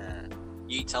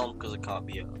 You tell them because it can't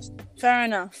be yours. Fair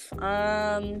enough.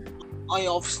 I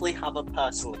obviously have a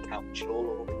personal account, which you all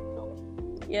already know.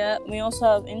 Yeah, we also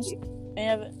have we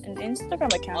have an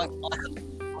Instagram account.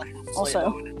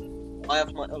 I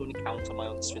have my own account on my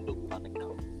own Swindle Clan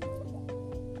account.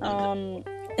 Yeah, I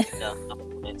have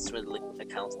a Swindle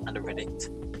account and a Reddit.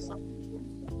 So.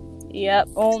 Yep,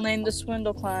 all named the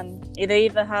Swindle Clan. They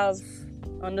either have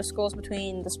underscores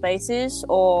between the spaces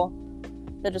or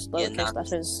they're just lowercase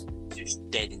letters. Just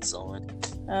dead inside.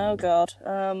 Oh god.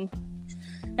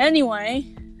 Anyway,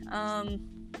 there's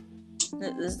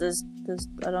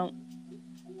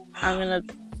I'm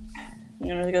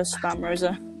gonna go spam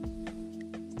Rosa.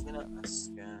 I'm gonna ask.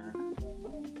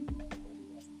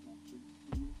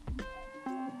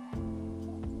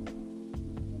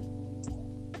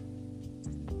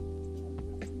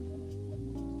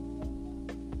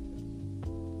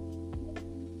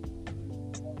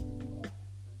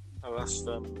 I'll ask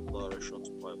Laura Short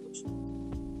to play this.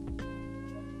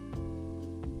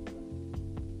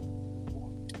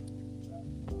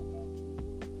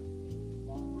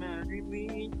 Marry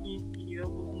me, I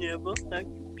will never like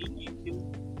to be you.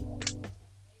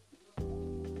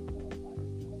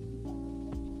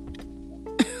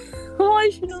 Why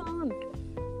is she not on?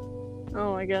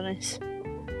 Oh my goodness. I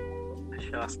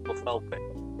should ask Buff Helping.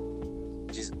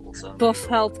 Which is also Buff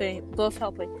helping.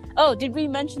 Oh, did we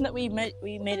mention that we made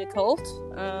a cult?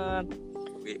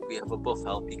 We have a Buff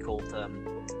Helpy called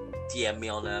DM me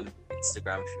on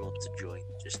Instagram if you want to join.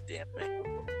 Just DM me.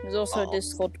 There's also a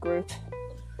Discord group.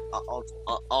 I'll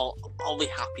be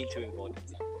happy to invite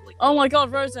you. Like, Oh my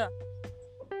god, Rosa!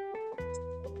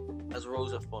 as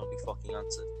Rosa finally fucking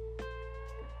answered.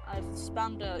 I've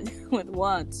spammed her with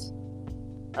words.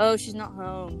 Oh, she's not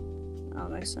home. That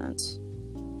makes sense.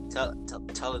 Tell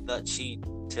her that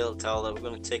tell her we're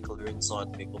gonna tickle her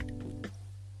inside pickle.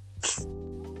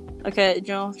 Okay,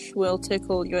 Josh will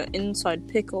tickle your inside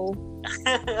pickle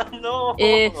No.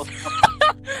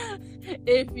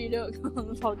 if you don't go on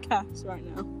the podcast right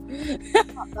now.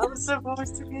 That was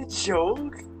supposed to be a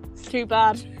joke. Too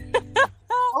bad.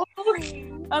 Oh,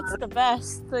 That's the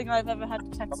best thing I've ever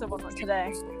had to text someone on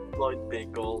today. like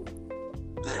pickle.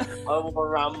 I want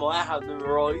around my hand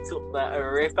right up there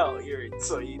and rip out your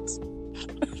insides.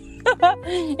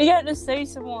 You can't just say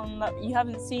someone that you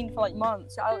haven't seen for like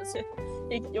months.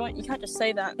 You can't just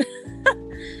say that.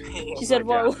 She said,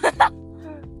 "Whoa."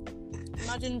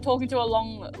 Imagine talking to a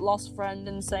long lost friend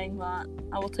and saying that.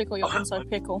 I will tickle your inside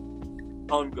pickle.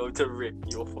 I'm going to rip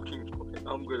your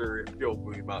I'm gonna rip your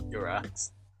boob out your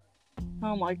ass.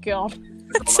 Oh my god.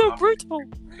 That's so brutal.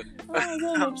 Oh my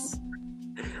goodness.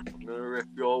 I'm gonna rip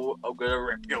your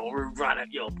boob right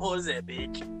at your pussy,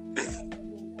 bitch.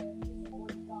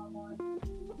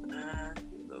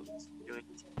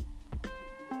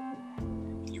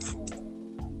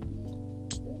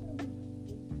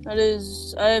 That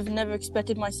is, I have never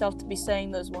expected myself to be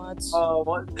saying those words. Oh,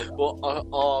 what?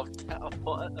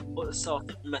 I put a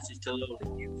sort of message to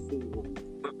load you fool.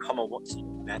 But come on, what's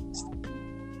next?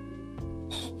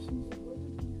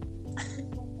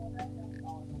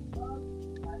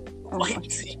 Oh my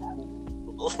Mighty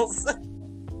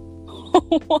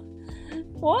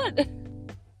What?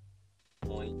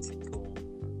 Mighty cool.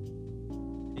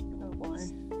 Oh boy.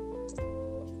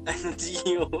 And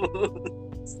you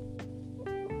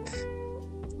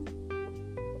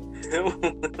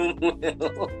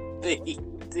will be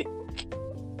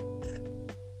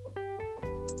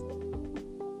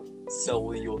so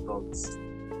will your dogs.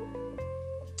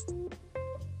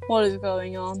 What is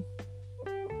going on?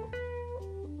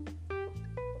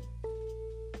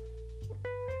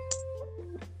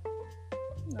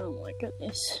 Oh my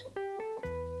goodness.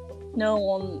 No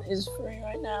one is free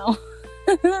right now.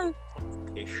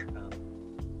 Ish.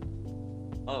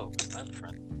 Oh, I have a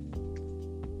friend.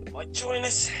 Might join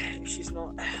us if she's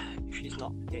not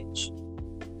pitch.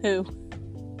 Who?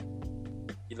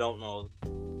 You don't know.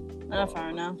 Oh, fair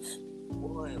enough.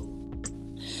 Wild.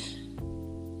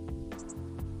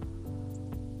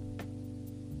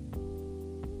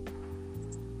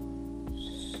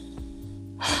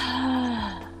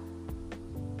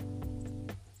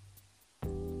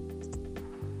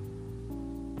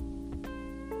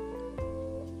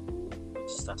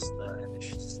 That's the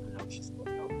she's no, she's not.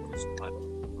 No, just like,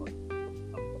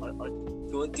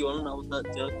 do you want to know that?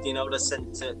 Do you know the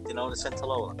center? Do you know the center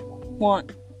lower?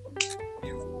 What?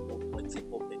 You like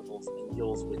tickle pickles, and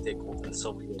yours were tickled, and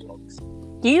so were your dogs.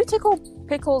 Do you tickle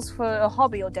pickles for a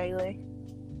hobby or daily?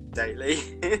 Daily.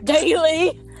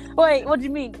 Daily? Wait, what do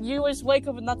you mean? You just wake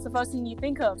up and that's the first thing you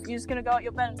think of? You're just gonna go out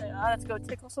your bed and say, let's go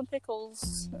tickle some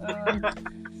pickles.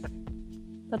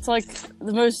 That's like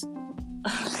the most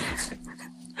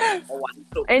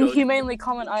inhumanely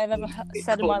comment I have ever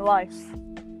said in my life.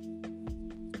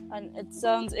 And it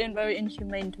sounds very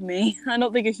inhumane to me. I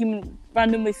don't think a human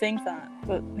randomly thinks that,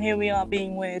 but here we are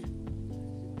being weird.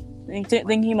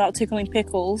 Thinking about tickling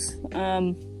pickles,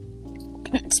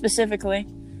 specifically.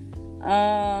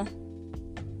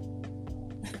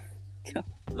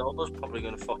 Lola's probably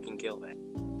gonna fucking kill me.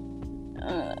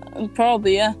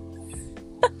 Probably, yeah.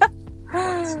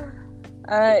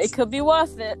 It could be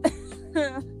worth it.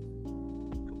 Could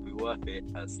be worth it.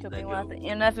 Could be worth it.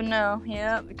 You never know.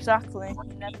 Yeah, exactly.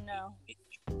 You never know.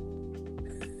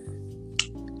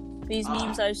 These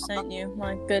memes I've sent you,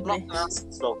 my goodness. I'm not gonna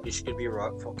ask so you should be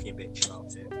right fucking bitch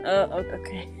about it.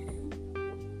 Okay.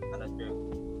 And I do.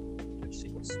 Just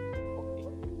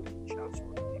fucking shout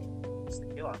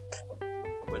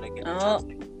when I get the chance,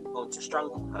 I'm going to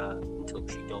strangle her until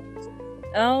she does.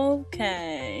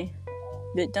 Okay.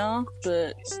 Bit dark,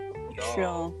 but Yeah.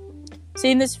 sure.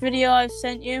 Seen this video I've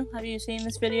sent you? Have you seen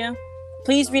this video?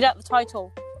 Please read out the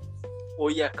title. Oh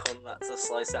yeah, cunt, that's a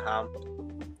slice of ham.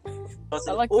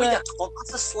 I like oh the- yeah, cunt,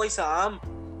 that's a slice of ham.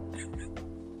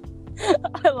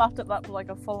 I laughed at that for like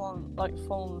a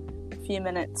full few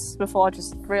minutes before I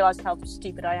just realised how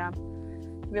stupid I am.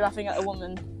 To be laughing at a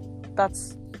woman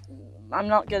I'm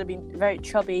not gonna be very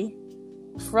chubby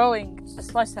throwing a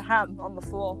slice of ham on the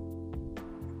floor.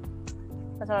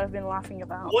 That's what I've been laughing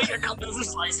about. Oh yeah, cunt, that's a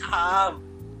slice of ham.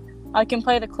 I can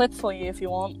play the clip for you if you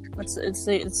want. Let's hear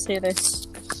this.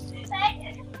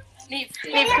 Neve,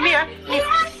 come here. Neve.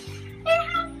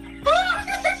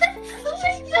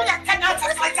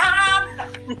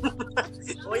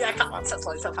 Oh yeah, cunt, that's a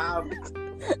slice of ham.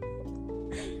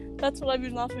 That's what I've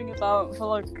been laughing about for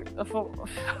like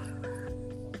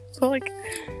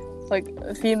like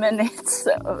a few minutes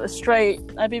straight.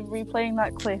 I'd be replaying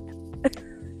that clip.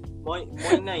 My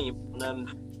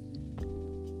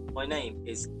name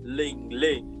is Ling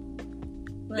Ling.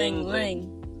 Ling Ling.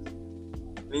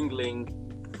 Ling Ling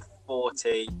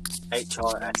 40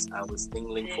 HRS hours. Ling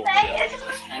Ling 40 hours.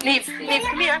 Neve,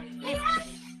 come here. Neve.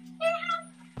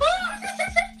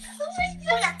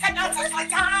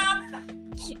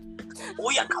 Oh,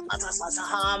 yeah, come on,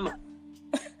 Sam.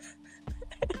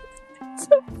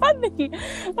 So funny.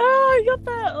 Oh, I got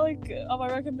that like I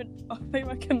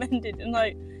recommended, and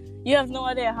like you have no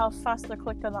idea how fast I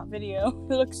clicked on that video.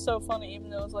 It looks so funny,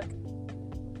 even though it was like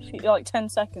 10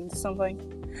 seconds or something.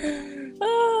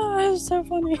 Oh, it's so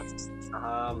funny.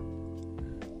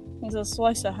 It's a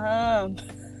slice of ham.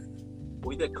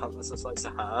 We did cut this a slice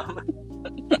of ham.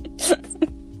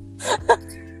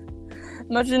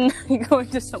 Imagine going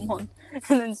to someone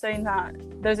and then saying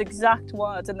those exact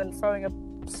words and then throwing a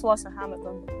slice of ham at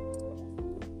them.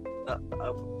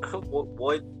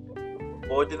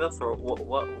 Why did I throw?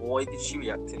 Why did she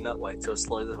react in that way to a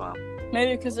slice of ham?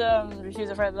 Maybe because she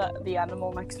was afraid that the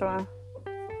animal next to her,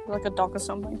 like a dog or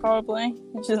something, probably.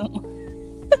 Which isn't.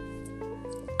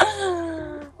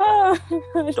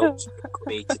 Dogs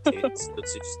me to tits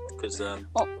because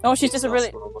Oh, she's just a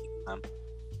really.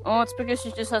 Oh, it's because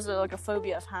she just has a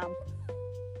phobia of ham.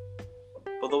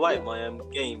 By the way, my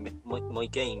game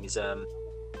is I'm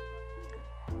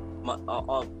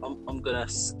gonna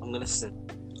sing.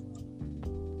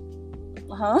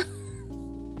 Huh?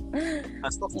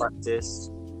 That's not practice.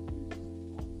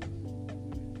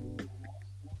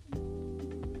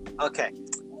 Okay,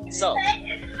 so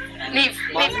Neve,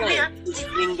 my come here. name is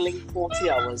Ling 40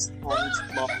 hours and my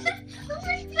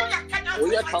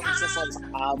we are talking to some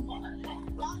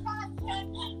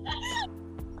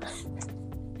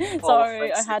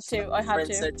Sorry, I had to. My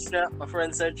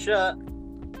friend said shut.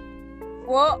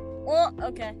 What?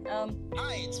 Okay.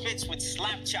 Hi, it's Vince with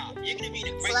Slap Chop. You're gonna be in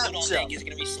a great mood all day because you're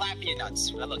gonna be slapping your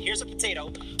nuts. Now look, here's a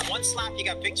potato. One slap, you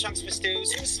got big chunks for stews.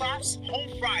 2 slaps,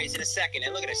 home fries in a second.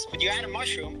 And look at this. When you add a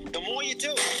mushroom, the more you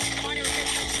do.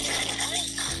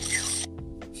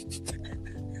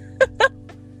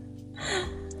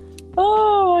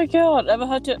 Oh my god! Ever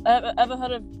heard of?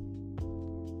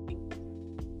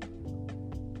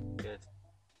 Good.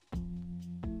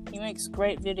 He makes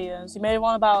great videos. He made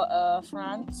one about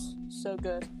France. So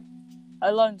good.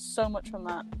 I learned so much from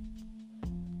that.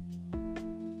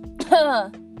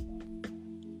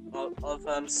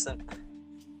 I've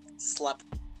slap.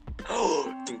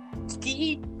 Do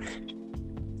you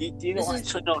know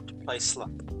actually know how to play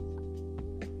slap?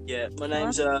 Yeah, my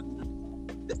name's I'm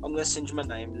gonna send you my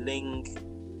name, Ling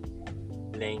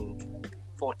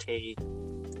 40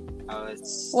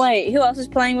 hours. Wait, who else is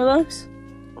playing with us?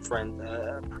 My friend.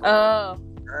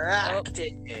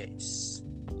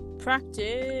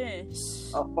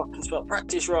 Practice. I fucking spelled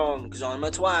practice wrong because I'm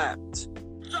a twat.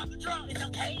 Drop the drum, it's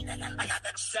okay.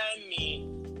 Send me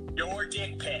your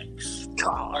dick pics.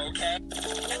 God. Okay?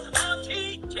 I'll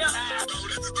teach you how.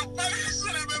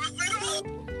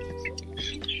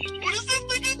 What is this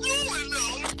thing doing,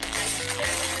 though?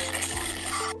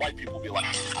 White people be like,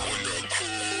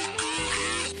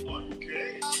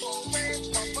 okay.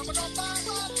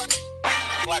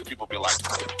 Black people be like,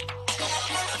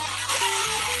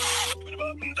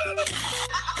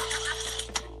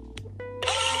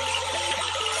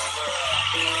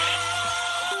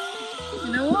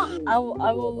 You know what?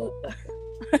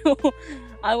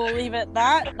 I will leave it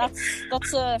that. That's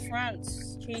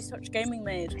France Cheese Touch Gaming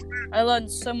made. I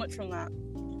learned so much from that.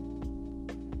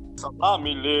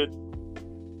 Salami lid.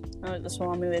 Oh, that's what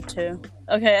I'm with too.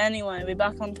 Okay, anyway, we're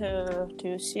back onto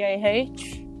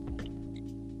CAH.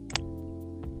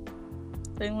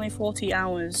 Only 40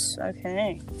 hours.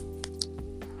 Okay.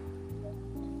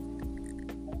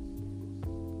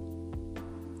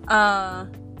 I'll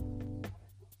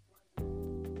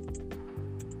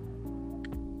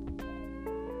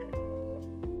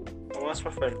ask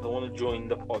my friend if they want to join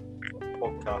the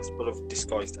podcast, but I've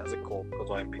disguised it as a call because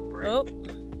I'm big brain.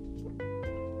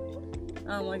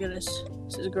 Oh my goodness.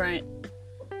 This is great.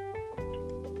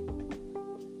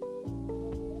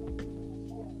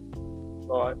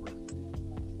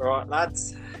 Right,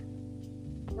 lads.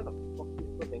 Where the fuck is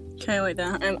the thing? Okay, wait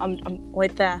there. I'm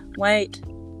wait there. Wait.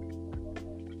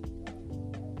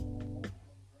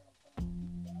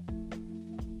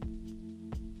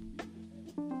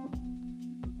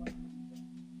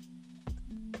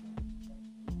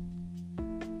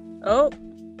 Oh.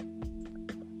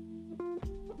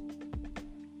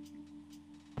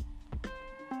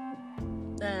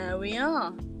 There we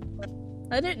are.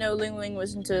 I didn't know Ling Ling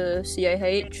was into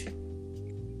CAH.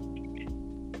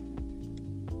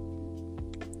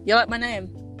 You like my name?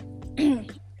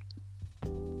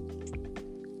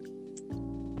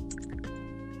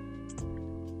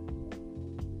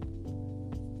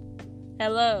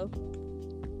 Hello.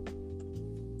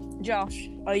 Josh,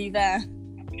 are you there?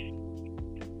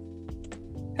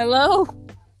 Hello?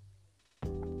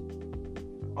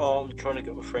 Oh, I'm trying to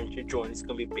get my friend to join. It's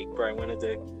gonna be a big brain when I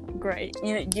do. Great.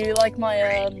 Do you like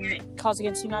my Cards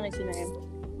Against Humanity name?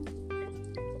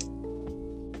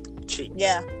 Cheats.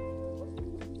 Yeah.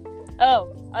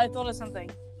 Oh, I thought of something.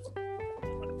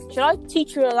 Should I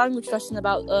teach you a language lesson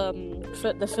about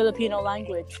the Filipino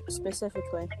language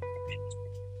specifically?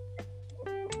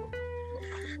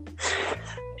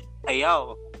 Hey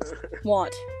yo.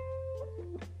 What?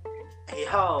 Hey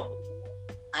yo.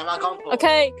 I'm not going to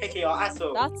Okay, kick your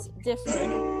asshole. that's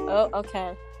different. Oh,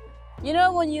 okay. You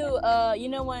know when you're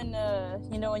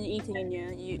eating and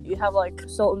you have like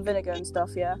salt and vinegar and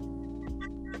stuff, yeah?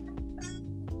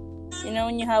 You know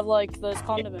when you have like those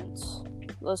condiments,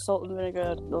 those salt and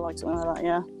vinegar, like something like that,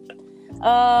 yeah.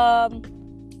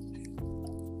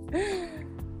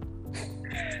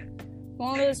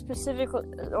 One of those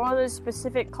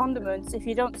specific condiments. If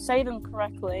you don't say them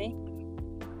correctly,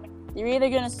 you're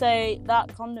either gonna say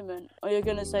that condiment or you're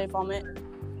gonna say vomit.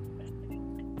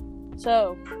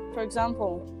 So, for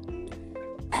example,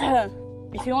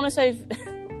 if you want to say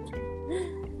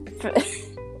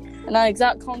an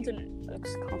exact condiment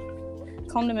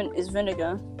is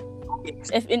vinegar.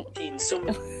 If in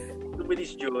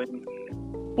somebody's joined.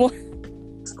 What?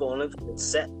 It's going to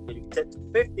set to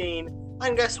 15,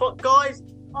 and guess what, guys?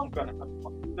 I'm gonna have a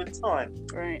fucking good time.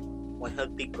 right, I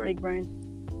heard big brain.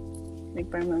 big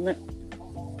brain moment.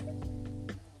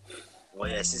 Well,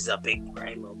 yes, this is a big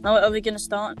brain moment. Oh, are we gonna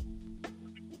start?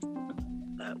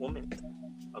 1 minute.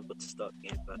 I've got to start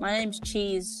again. But... My name's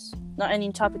Cheese. Not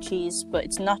any type of cheese, but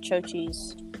it's nacho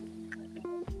cheese.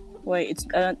 Wait, it's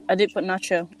I did put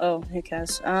nacho. Oh, who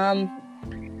cares? At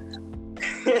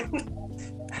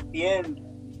the end,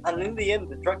 and in the end,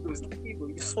 the dragon was the people.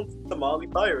 He just wanted Somali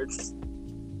pirates.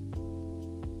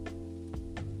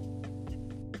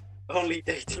 Only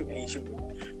dating Asian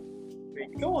women.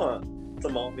 Wait, go on,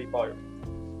 Somali pirates.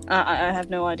 I have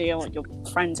no idea what your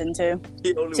friend's into.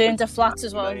 He only Is he wanted into flats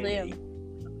as well as Somali. Liam?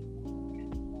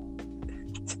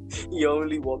 He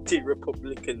only wanted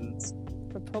Republicans.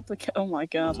 Republican. Oh my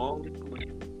god. Somali.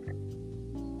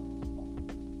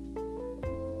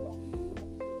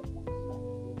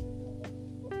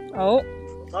 Oh.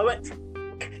 I went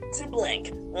to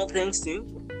blank. All thanks to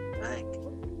blank.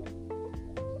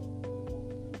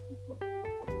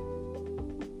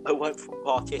 I went from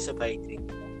participating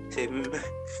to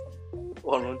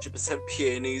 100%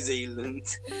 pure New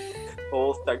Zealand.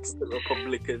 All thanks to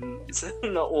Republicans.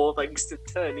 Not all thanks to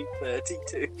turning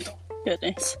 32.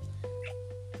 Goodness.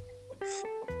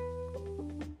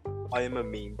 I am a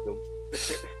meme though.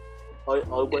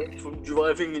 I went from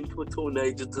driving into a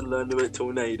tornado to learn about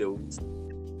tornadoes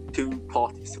to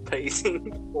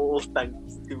participating, all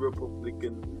thanks to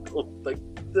Republicans. All thanks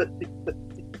to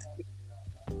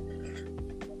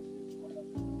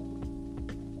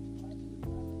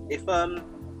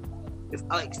If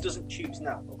Alex doesn't choose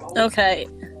now, Okay.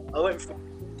 I went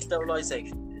from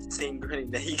sterilization to seeing Granny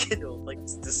naked, all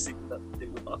thanks to Sue that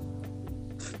do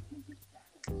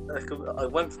I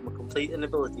went from a complete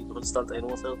inability to understand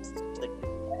anyone else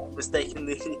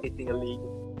mistakenly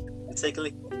hitting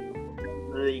mistakenly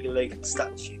illegal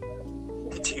statue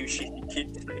of two shitty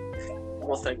kids.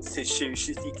 All thanks to two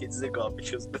shitty kids in a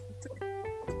garbage husband.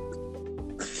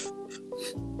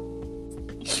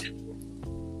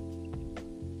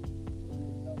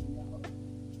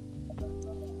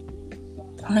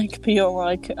 Like, feel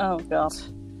like, oh god.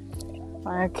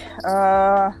 Like,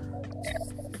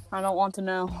 I don't want to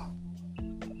know.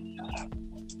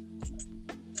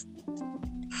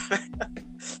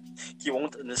 You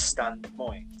won't understand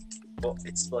mine, but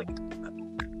it's like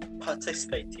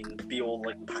participating be all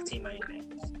like patty mayonnaise.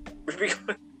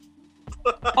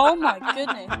 Oh my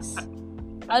goodness.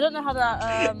 I don't know how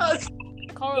that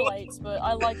correlates, but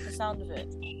I like the sound of it.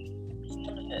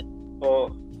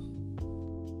 Or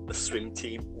a swim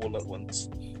team all at once.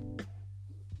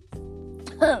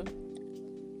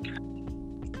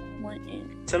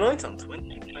 Tonight on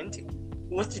 2020,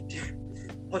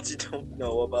 what you don't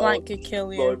know about Blank could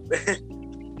kill you.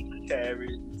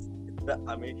 Terrorists, the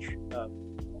Amish,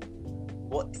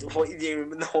 what you didn't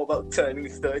even know about turning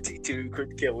 32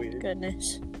 could kill you.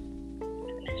 Goodness.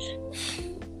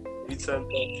 You turn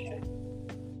 32.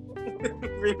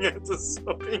 Bring out the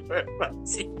sopping wet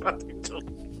fancy potatoes.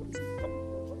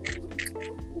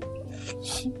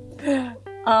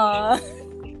 Uh,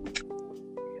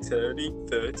 Turning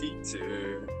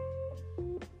 32.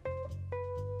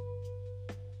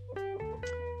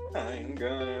 I'm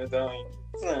gonna die.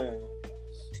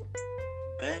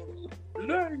 Bang,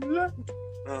 lang, lang.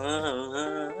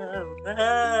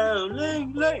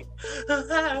 Lang, lang.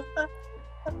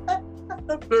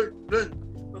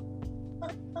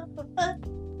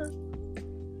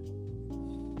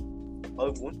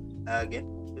 I've won again.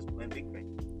 It's my big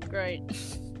brain. Great.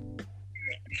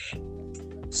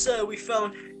 So we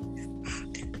found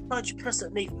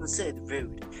 100% leave on the side of the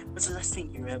road. What's the last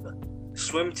thing you remember?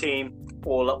 Swim team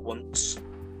all at once.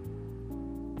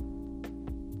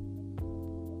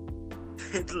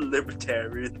 The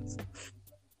libertarians.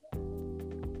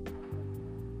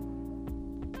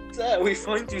 So we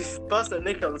find you past that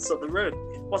Nick on the side of the road.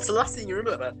 What's the last thing you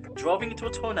remember? Driving into a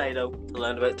tornado to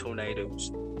learn about tornadoes.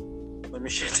 Let me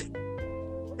shit it.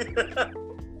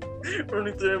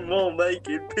 Running through a mall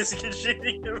naked, pissing and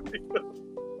shitting everywhere.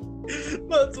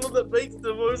 That's what that makes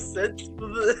the most sense for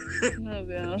the. Oh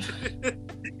god.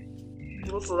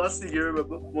 What's the last thing you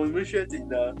remember? When we're shitting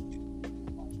now.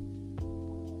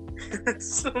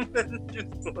 Someone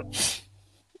just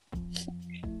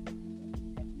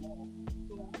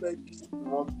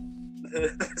want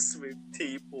swim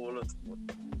team all at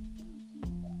once.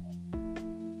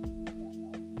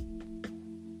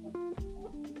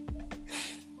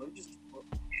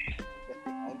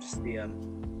 I'm just the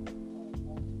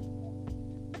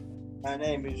my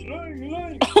name is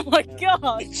Lang. Oh my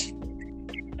god!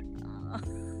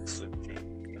 Swim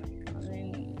team. I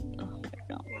mean, oh my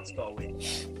god. Let's go away.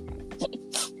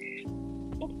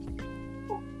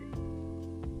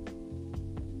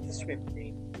 The swim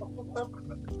team.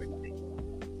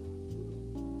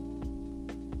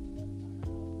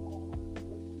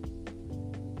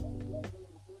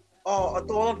 Oh, I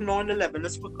don't have 9/11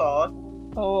 as my card.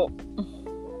 Oh.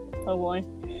 Oh boy.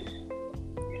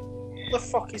 What the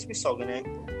fuck is misogyny?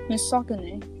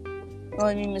 Misogyny? Oh,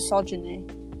 I mean misogyny.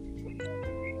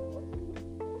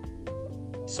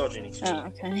 Misogyny. Oh,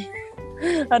 okay.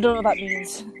 I don't know what that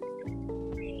means.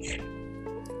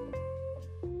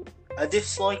 A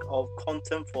dislike of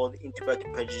content for the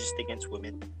integrated prejudice against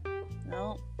women.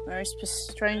 No, very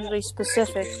strangely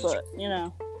specific, but you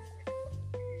know.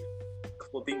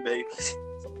 Clubbing babies.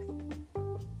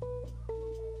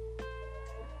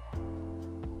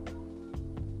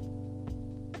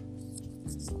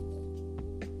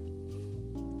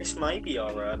 This might be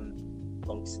our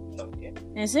long song, yeah.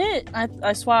 Is it?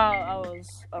 I swear I was.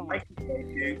 Oh my. I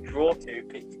can do draw two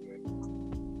pictures.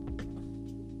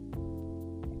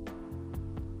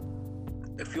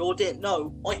 If you all didn't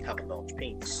know, I have a large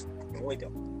penis. No, I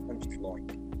don't. I'm just lying.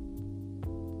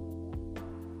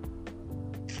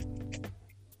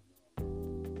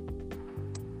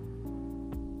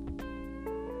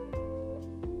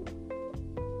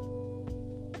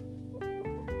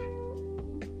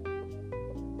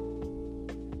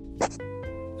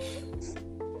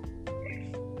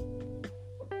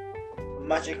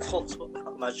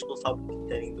 Magical topic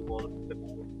containing the world of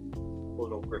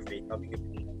pornography, having a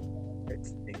thing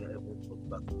that everyone talks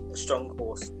about. A strong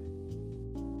horse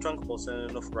and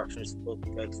enough rations to both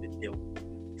the guys with deal.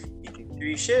 Eating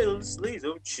 3 shells,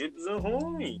 laser chips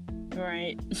ahoy!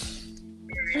 Right.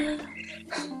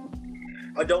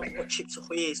 I don't know what Chips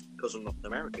Ahoy is because I'm not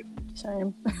American.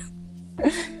 Same.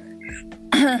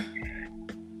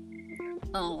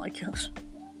 Oh my gosh.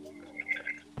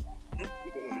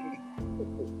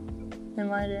 In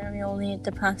my day, we only need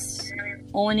to pass.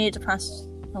 Oh my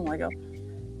god.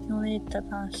 You only need to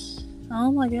pass.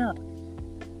 Oh my god.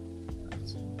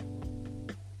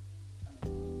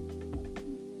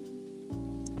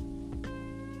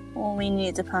 All we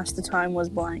needed to pass the time was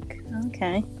blank.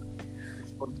 Okay.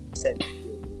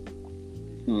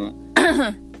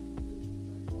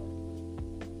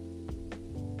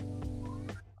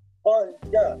 Oh,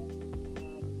 yeah.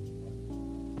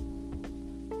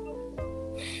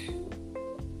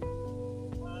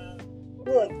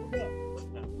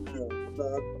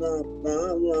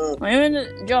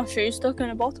 Josh, are you stuck in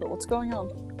a bottle? What's going on?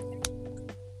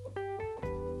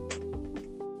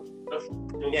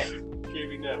 Yeah.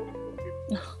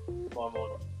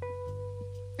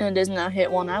 And it is now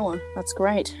hit 1 hour. That's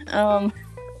great. 1 hour?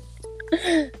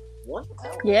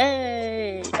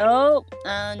 Yay! Oh,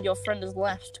 and your friend has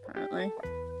left, apparently.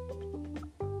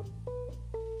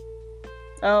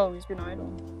 Oh, he's been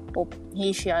idle. Or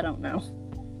he, she, I don't know.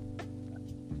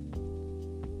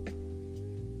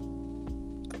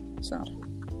 Sad.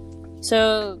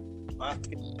 So, I have to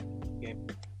get game.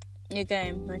 your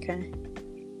game, okay.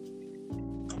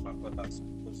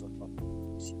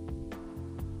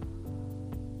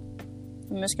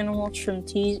 I'm just gonna watch some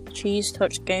Cheese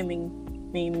Touch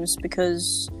Gaming memes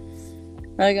because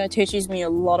that guy teaches me a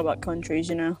lot about countries,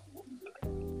 you know.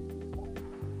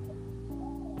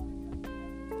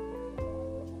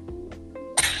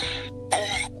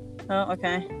 Oh,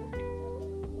 okay.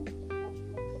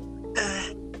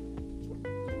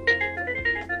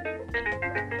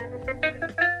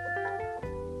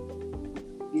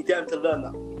 You get him to learn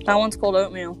that. That one's called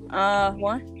Oatmeal.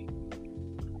 What?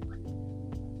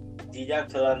 You get him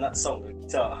to learn that song with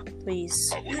guitar.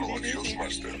 Please.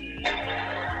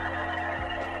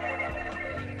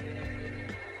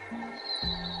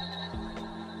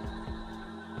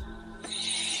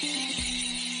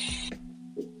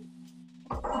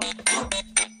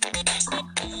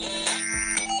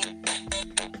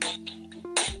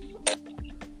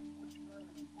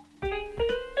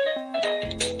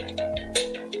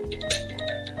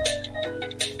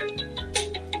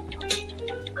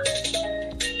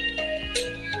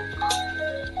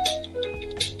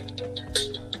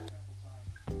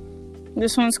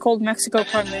 This one's called Mexico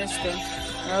Prime Minister.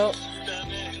 Oh.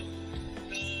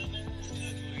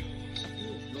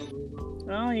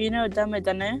 Oh, you know Dame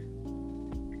Dane?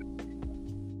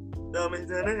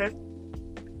 The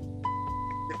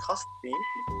cost theme.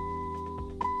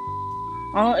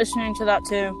 I'm listening to that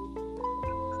too.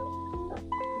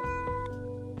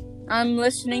 I'm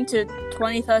listening to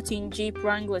 2013 Jeep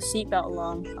Wrangler seatbelt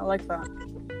alarm. I like that.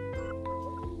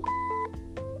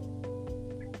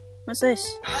 What's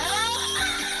this?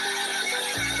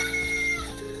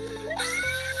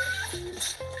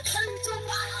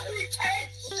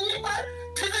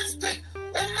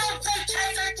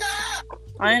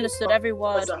 I understood every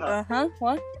word.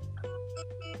 What?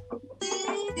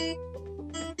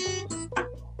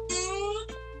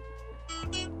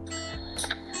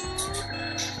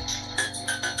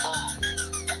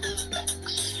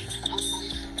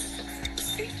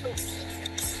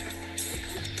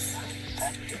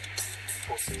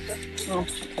 Oh.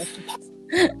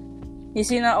 You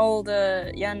seen that old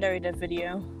Yandere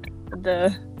video?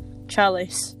 The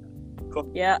chalice? Cool.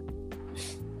 Yeah.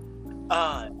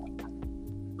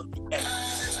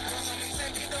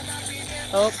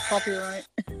 Oh, copyright.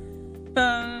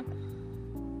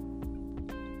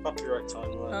 Copyright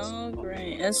time words. Oh,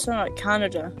 great. It's like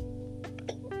Canada.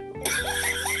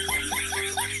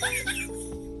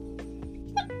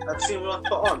 Have you seen what I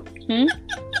put on?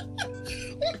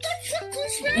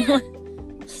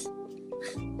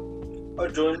 I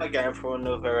joined my game for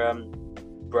another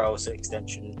browser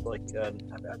extension. Like, have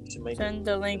you made Send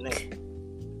the link.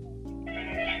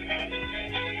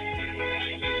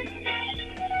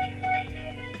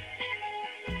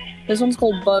 This one's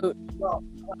called Boat. Well,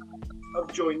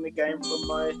 I've joined the game from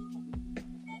my.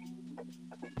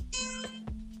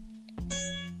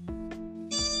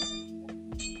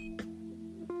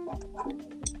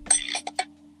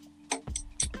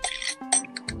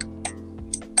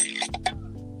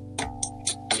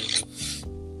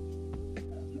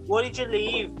 What did you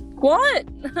leave? What?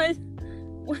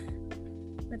 What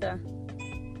the?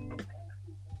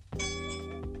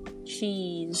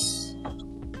 Cheese.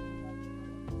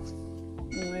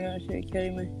 Oh my gosh, you're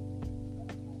kidding me.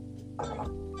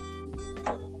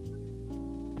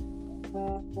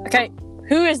 Okay,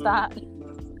 who is that?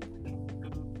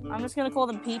 I'm just gonna call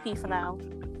them PP for now.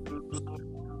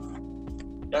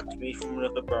 That's me from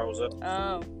another browser.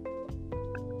 Oh.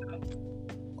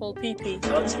 Called PP.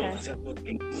 That's Okay.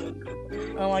 me.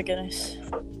 Oh my goodness.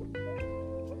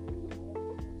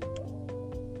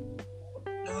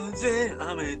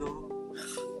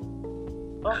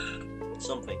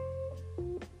 Something.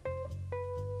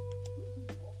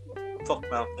 Fuck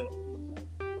Mountain.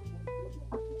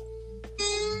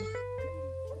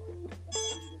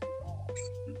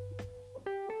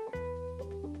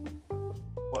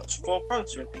 What's 4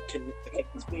 pounds when you can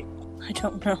speak? I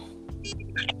don't know.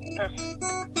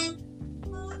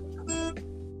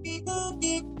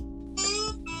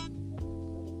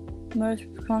 Most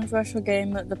controversial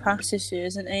game at the past this year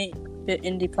is an 8-bit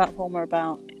indie platformer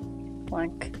about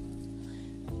blank.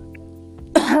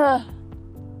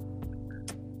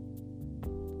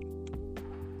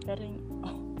 Getting.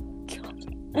 Oh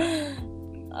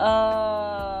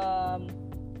god.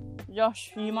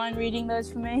 Josh, do you mind reading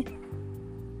those for me?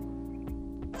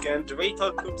 Again,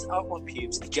 Dorito poops out my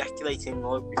pubes, ejaculating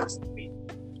my pubes.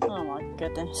 Oh my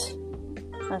goodness.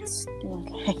 That's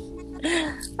okay.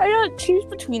 I gotta choose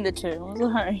between the two. I'm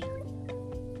sorry.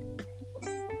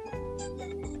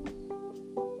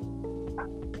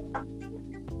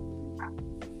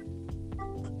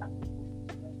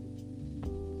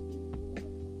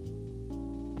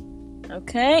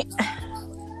 Okay.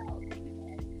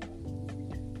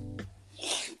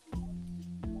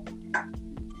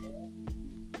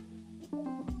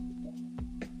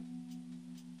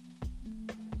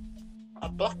 A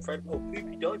black friend or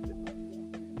poopy diaper.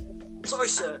 Sorry,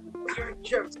 sir. Your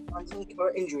insurance plans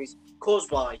incur injuries caused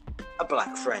by a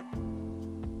black friend.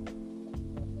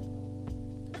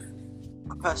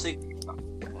 Percy.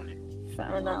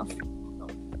 Fair enough.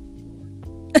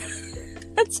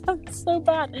 That sounds so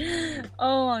bad.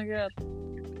 Oh my god.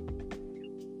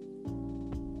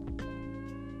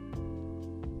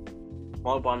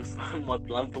 My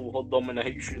plan for world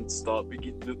domination start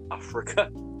beginning with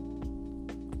Africa.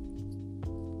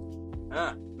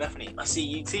 Bethany, I see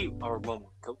you too are a one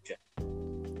with culture.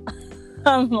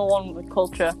 I'm the one with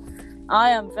culture. I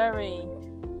am very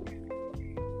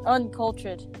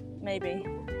uncultured, maybe.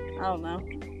 I don't know.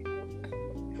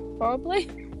 Probably.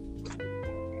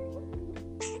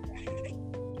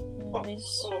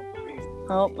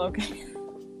 Oh, okay.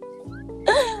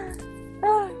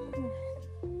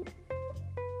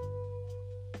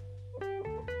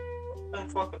 Don't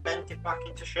fucking bend it back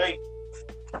into shape.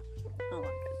 Oh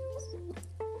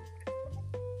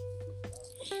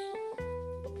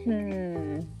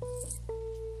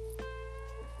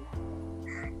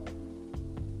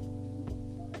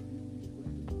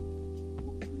my goodness.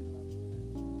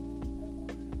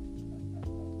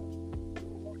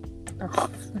 Oh,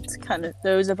 that's kind of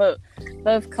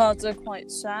both cards are quite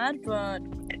sad, but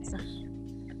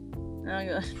oh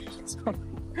god.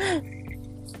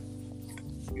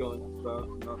 Going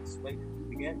not sleep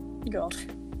again. God.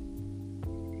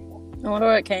 I wonder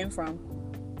where it came from.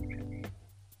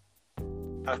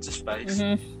 Outer space.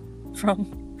 From.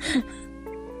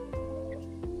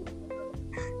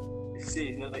 See,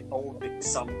 you know, like old big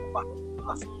sun back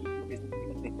past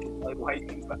like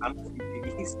waiting for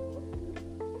amputees.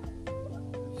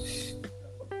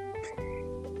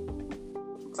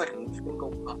 Looks like I'm just gonna go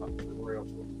up for real.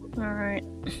 Alright.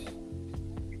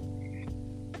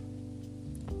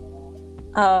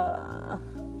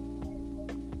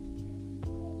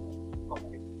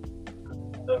 Okay.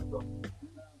 Don't go.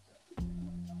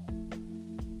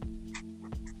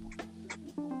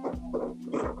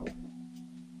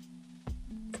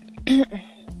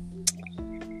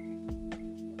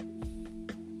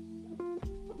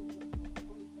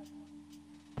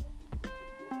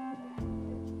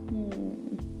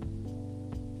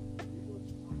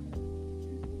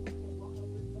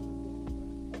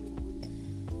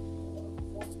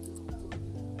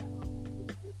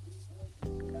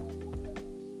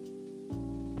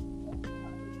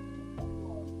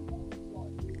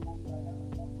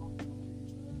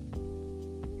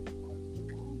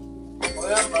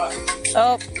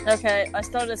 Oh, okay. I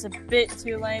started this a bit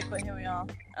too late, but here we are.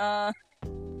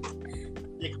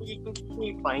 You can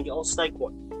continue playing it. I'll stay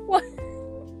quiet. What?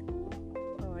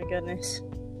 Oh my goodness.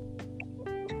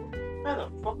 How the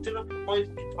fuck did I put my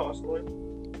guitar slide?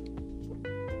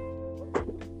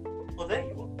 Oh, there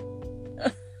you are.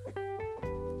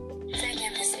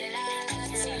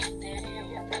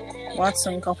 What's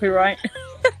some copyright?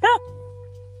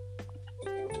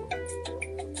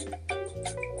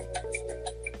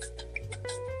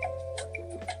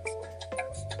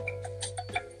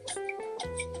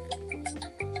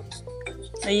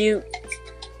 Are you?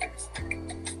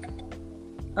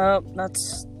 Oh,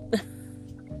 that's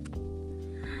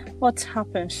what's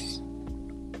happened.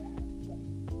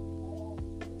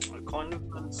 I kind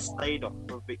of stayed off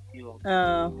for a bit too long.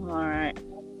 Oh, all right.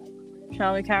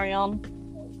 Shall we carry on?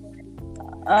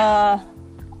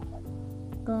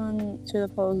 Going to the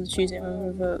polls and choosing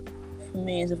a vote for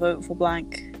me is a vote for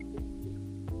blank.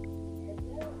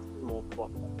 More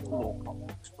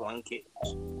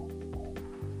blankets.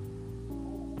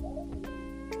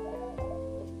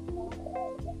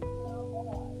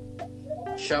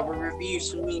 Shall we review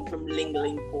something from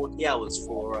Ling 40 hours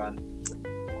for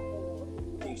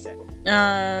Tuesday?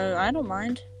 I don't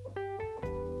mind.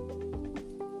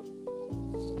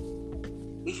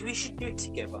 We should do it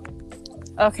together.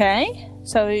 Okay,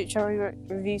 so shall we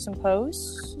review some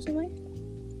posts or something?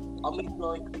 I mean,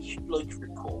 like, we should, like,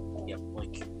 record, yeah,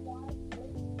 like,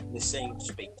 in the same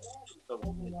space. So,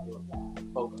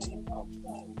 focusing on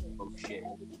bullshit.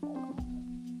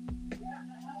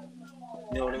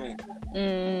 You know what I mean?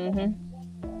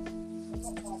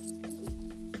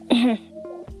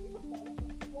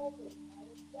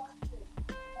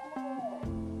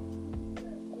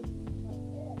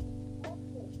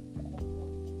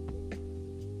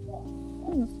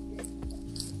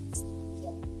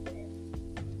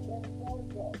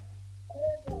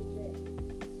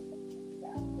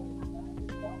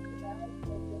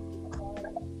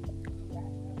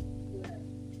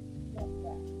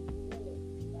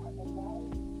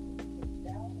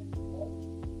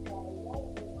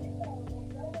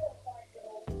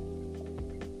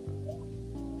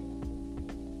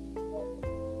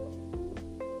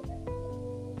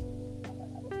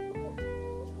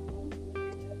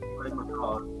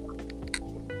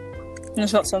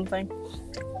 It's got something.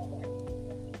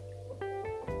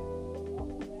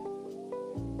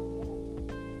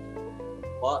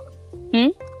 What?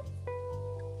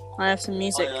 I have some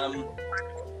music. I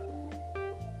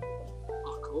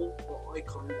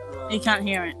can't. You can't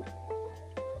hear it.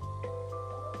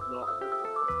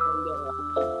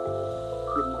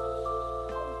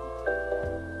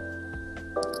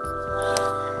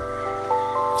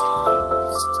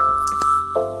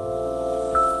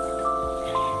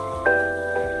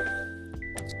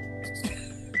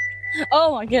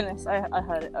 Oh my goodness, I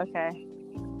heard it. Okay.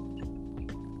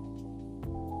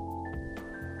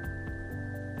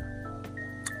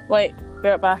 Wait, be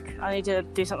right back. I need to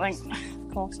do something.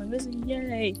 Of course, I'm busy.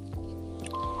 Yay!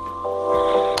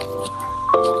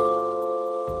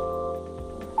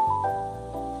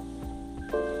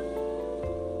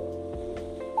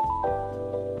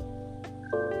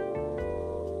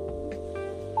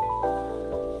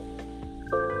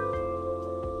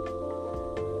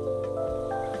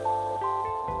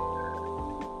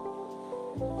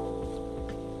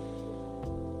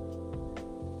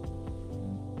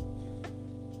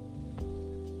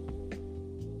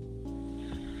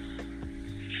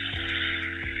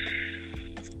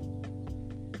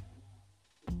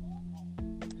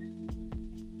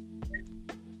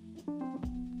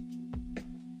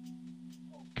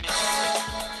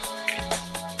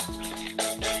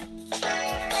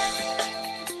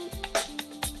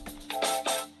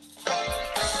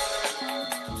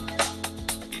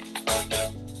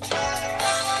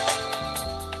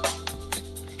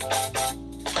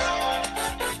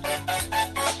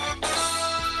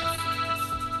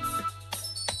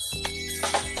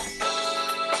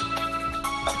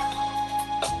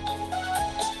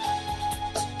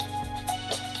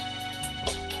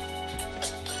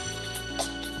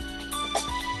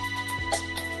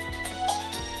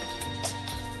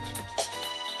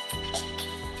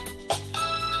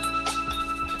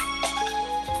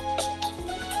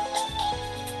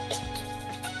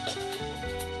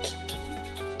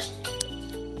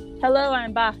 Hello,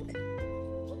 I'm back.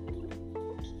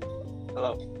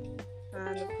 Hello.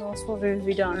 And of course, what have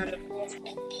we done?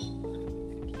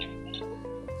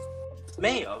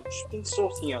 Me, I've just been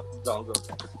sorting out the dongle.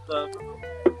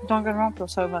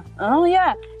 Danganronpa over. Oh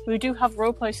yeah, we do have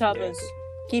roleplay servers.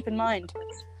 Keep in mind.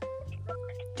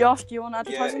 Josh, do you want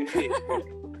advertising?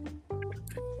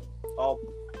 Oh,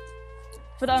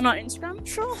 Put that on our Instagram?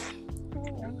 Sure.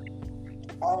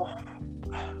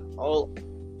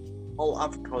 I'll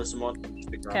advertise them on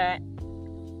Instagram. Okay.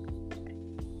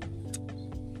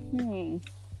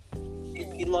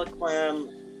 You like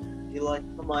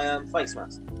my face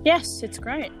mask? Yes, it's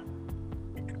great.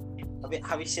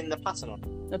 Have you seen the pattern on?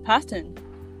 The pattern.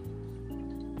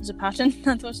 There's a pattern? I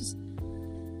thought it was just...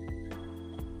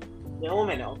 Yeah, 1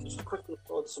 minute. I'll just quickly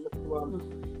forward something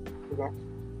to go.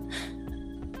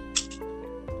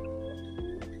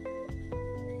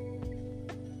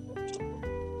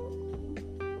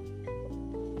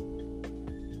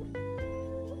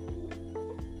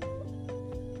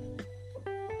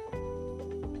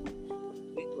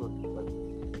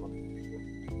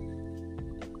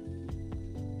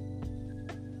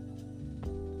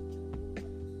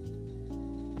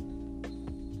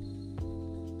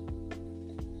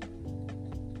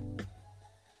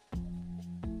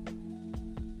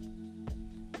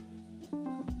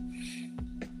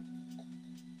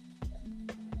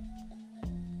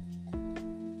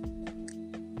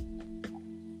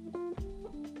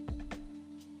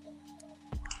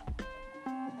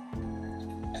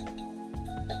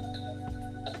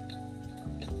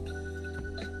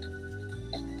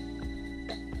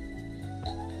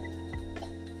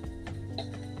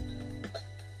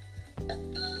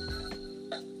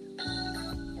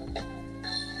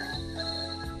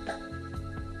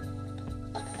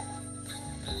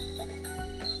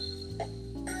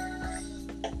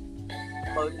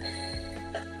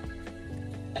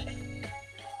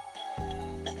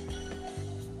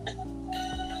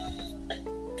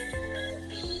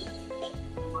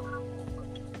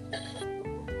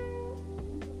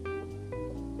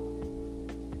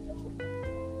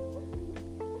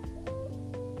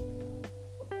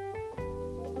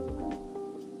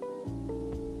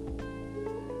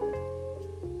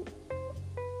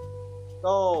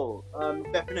 Oh,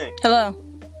 Bethany, Hello.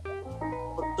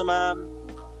 put some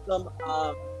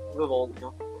Vivaldi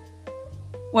on.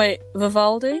 Wait,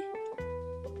 Vivaldi?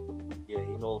 Yeah,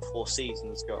 you know the Four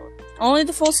Seasons guy. Only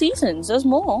the 4 seasons. There's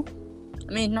more.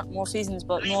 I mean, not more seasons,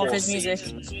 but more of his music.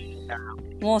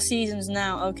 More seasons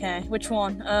now. Okay. Which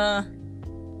one?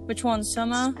 Which one?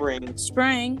 Summer? Spring.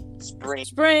 Spring?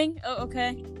 Spring? Oh,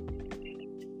 okay.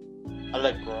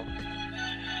 Allegro.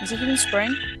 Is it even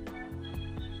spring?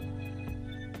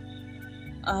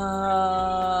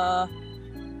 I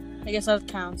guess that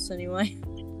counts anyway.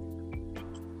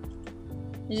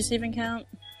 Does this even count?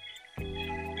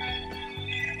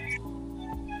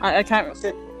 I can't.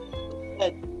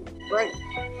 Right.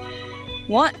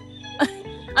 What?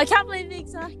 I can't believe the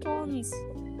exact ones.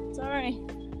 Sorry.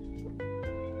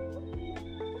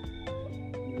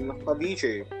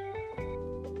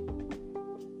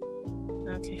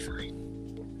 Okay, fine.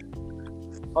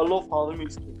 I love how the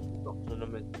music is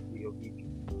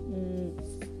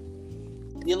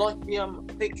You like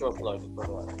the picture of Logan, by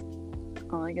the way?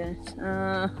 Oh, I guess.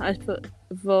 I put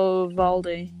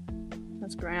Vivaldi.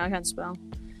 That's great. I can't spell.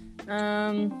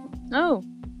 Oh,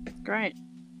 great.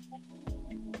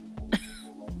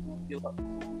 You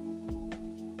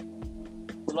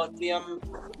like the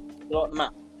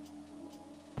map?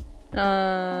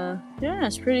 Yeah,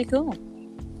 it's pretty cool.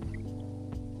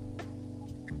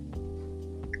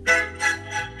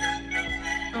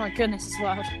 Oh my goodness, it's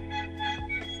loud.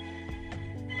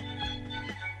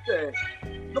 Yeah.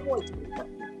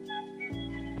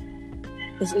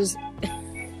 This is.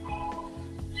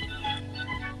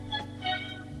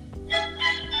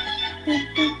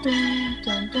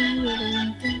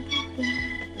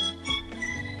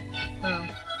 Oh.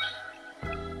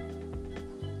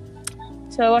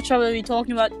 So, what shall we be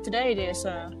talking about today, dear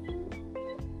sir?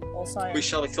 Or sire? We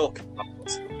shall be talking about.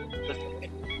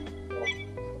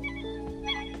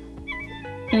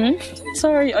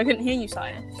 Sorry, I couldn't hear you,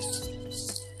 sire.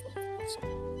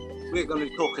 We're going to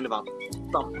be talking about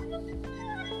something.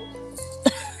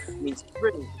 It means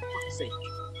really classic.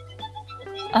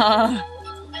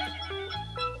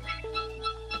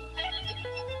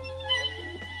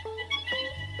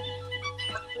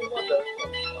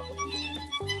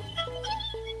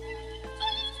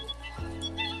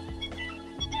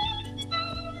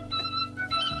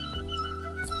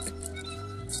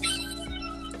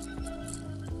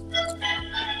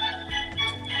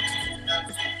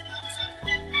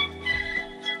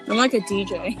 I'm like a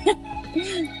DJ.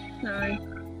 Sorry.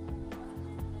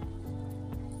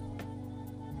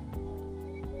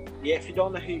 Yeah, if you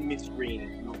don't know who Miss Green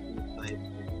is, not going to say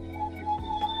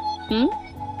Hmm?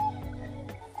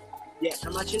 Yeah,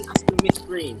 imagine asking Miss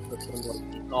Green for some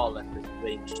like guitar lessons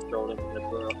where you just throw them in the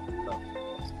book and stuff.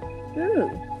 Ooh.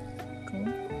 Cool.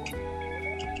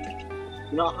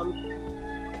 You know how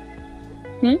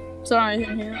Sorry, I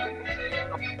didn't hear that.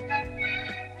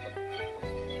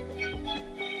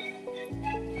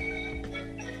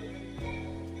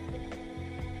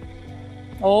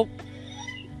 Oh.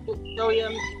 So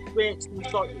experience some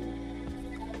sort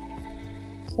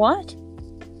What?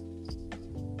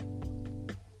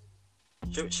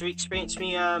 should we experience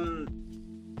me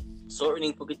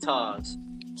sorting for guitars?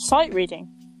 Sight reading?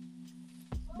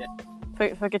 Yeah.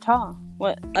 For guitar?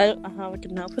 What? I don't know how I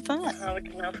can help with that.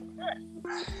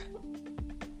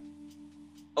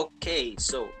 Okay,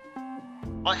 so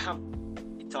I have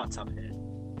guitar tab here.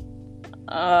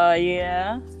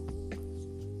 Yeah.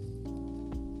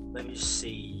 Let me just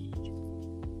see.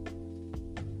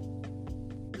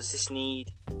 Does this need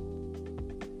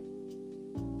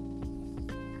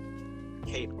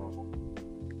cable?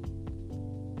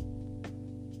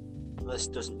 This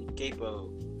doesn't need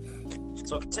cable.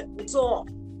 So it's off.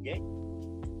 Okay.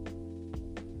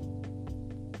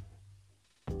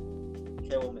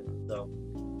 Okay, 1 minute though.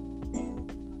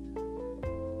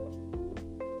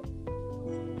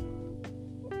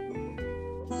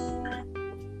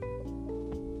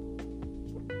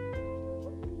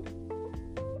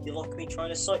 You like me trying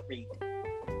to sight read?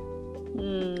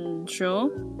 Sure.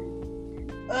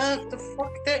 The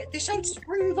fuck? This ain't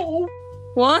spring though.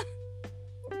 What?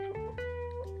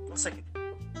 1 second.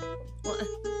 What?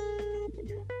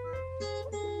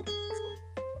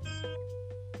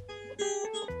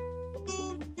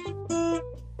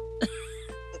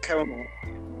 Okay, 1 minute.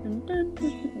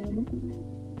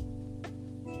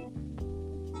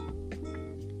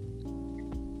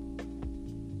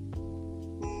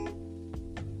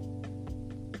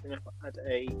 And if I had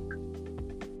a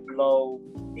low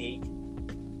E.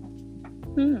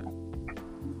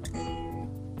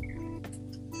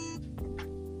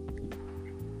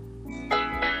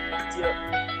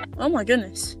 Yeah. Oh my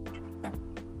goodness.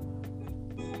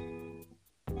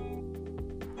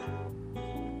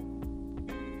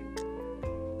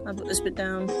 I'll put this bit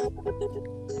down.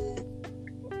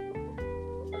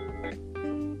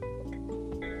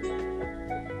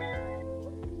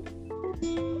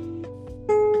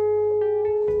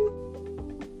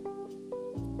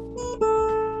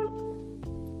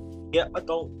 Yeah, I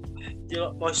don't. Do you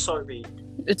like my sight read?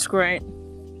 It's great.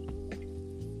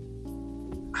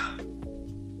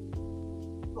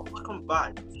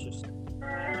 bad. It's just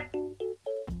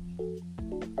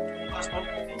that's not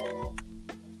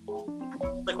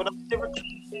like when I never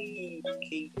changed the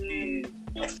key to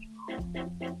F.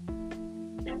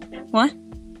 What?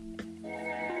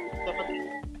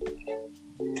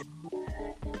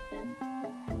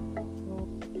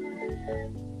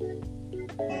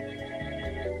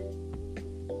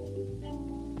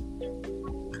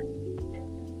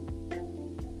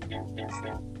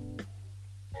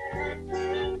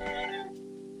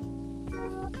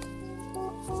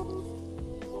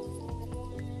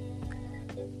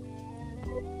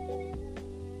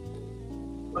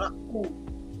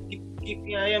 Give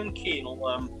me a key, or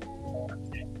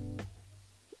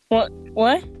What?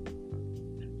 What?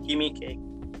 give me a key.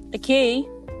 A key?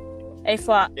 A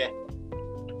flat.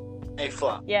 A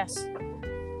flat. Yes.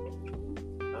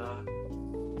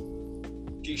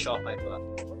 G sharp A flat.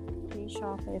 G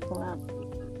sharp A flat.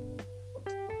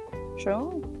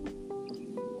 Sure.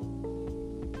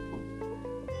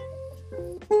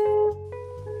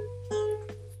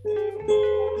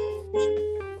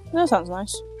 That sounds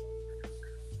nice.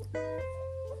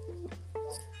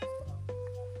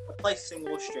 Play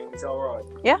single strings, alright.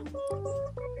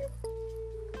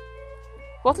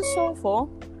 What is Saw for?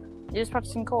 You're just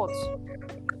practicing chords.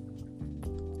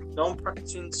 No, I'm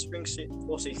practicing string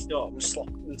for C sharp. I'm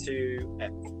slopped into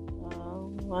F.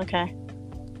 Oh, okay.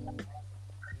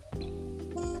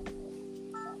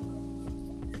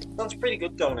 Sounds pretty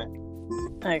good, don't it?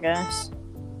 I guess.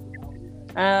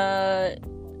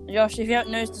 Josh, if you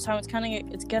haven't noticed the time, it's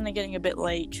kind of getting a bit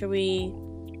late. Should we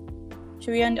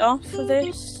end off for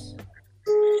this?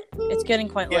 It's getting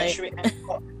quite Yeah, late. should we end it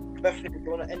off? Bethany, do you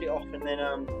want to end it off and then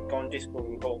go on Discord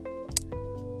and call?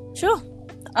 Sure.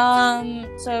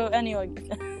 So anyway,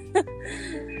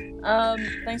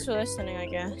 thanks for listening, I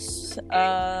guess.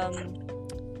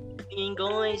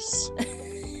 Guys.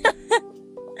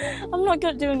 I'm not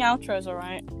good at doing outros,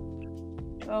 alright?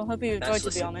 Well, hope you enjoyed, to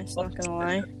be honest, not gonna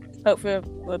lie. Hope we're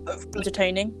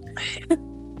entertaining.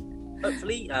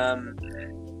 Hopefully,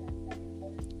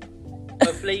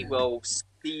 we'll see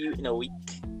you in a week.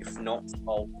 If not,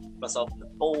 I'll put myself in the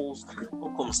balls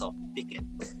or call myself a dickhead.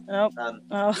 Oh,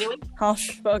 Anyway,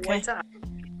 harsh, but okay.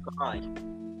 Bye.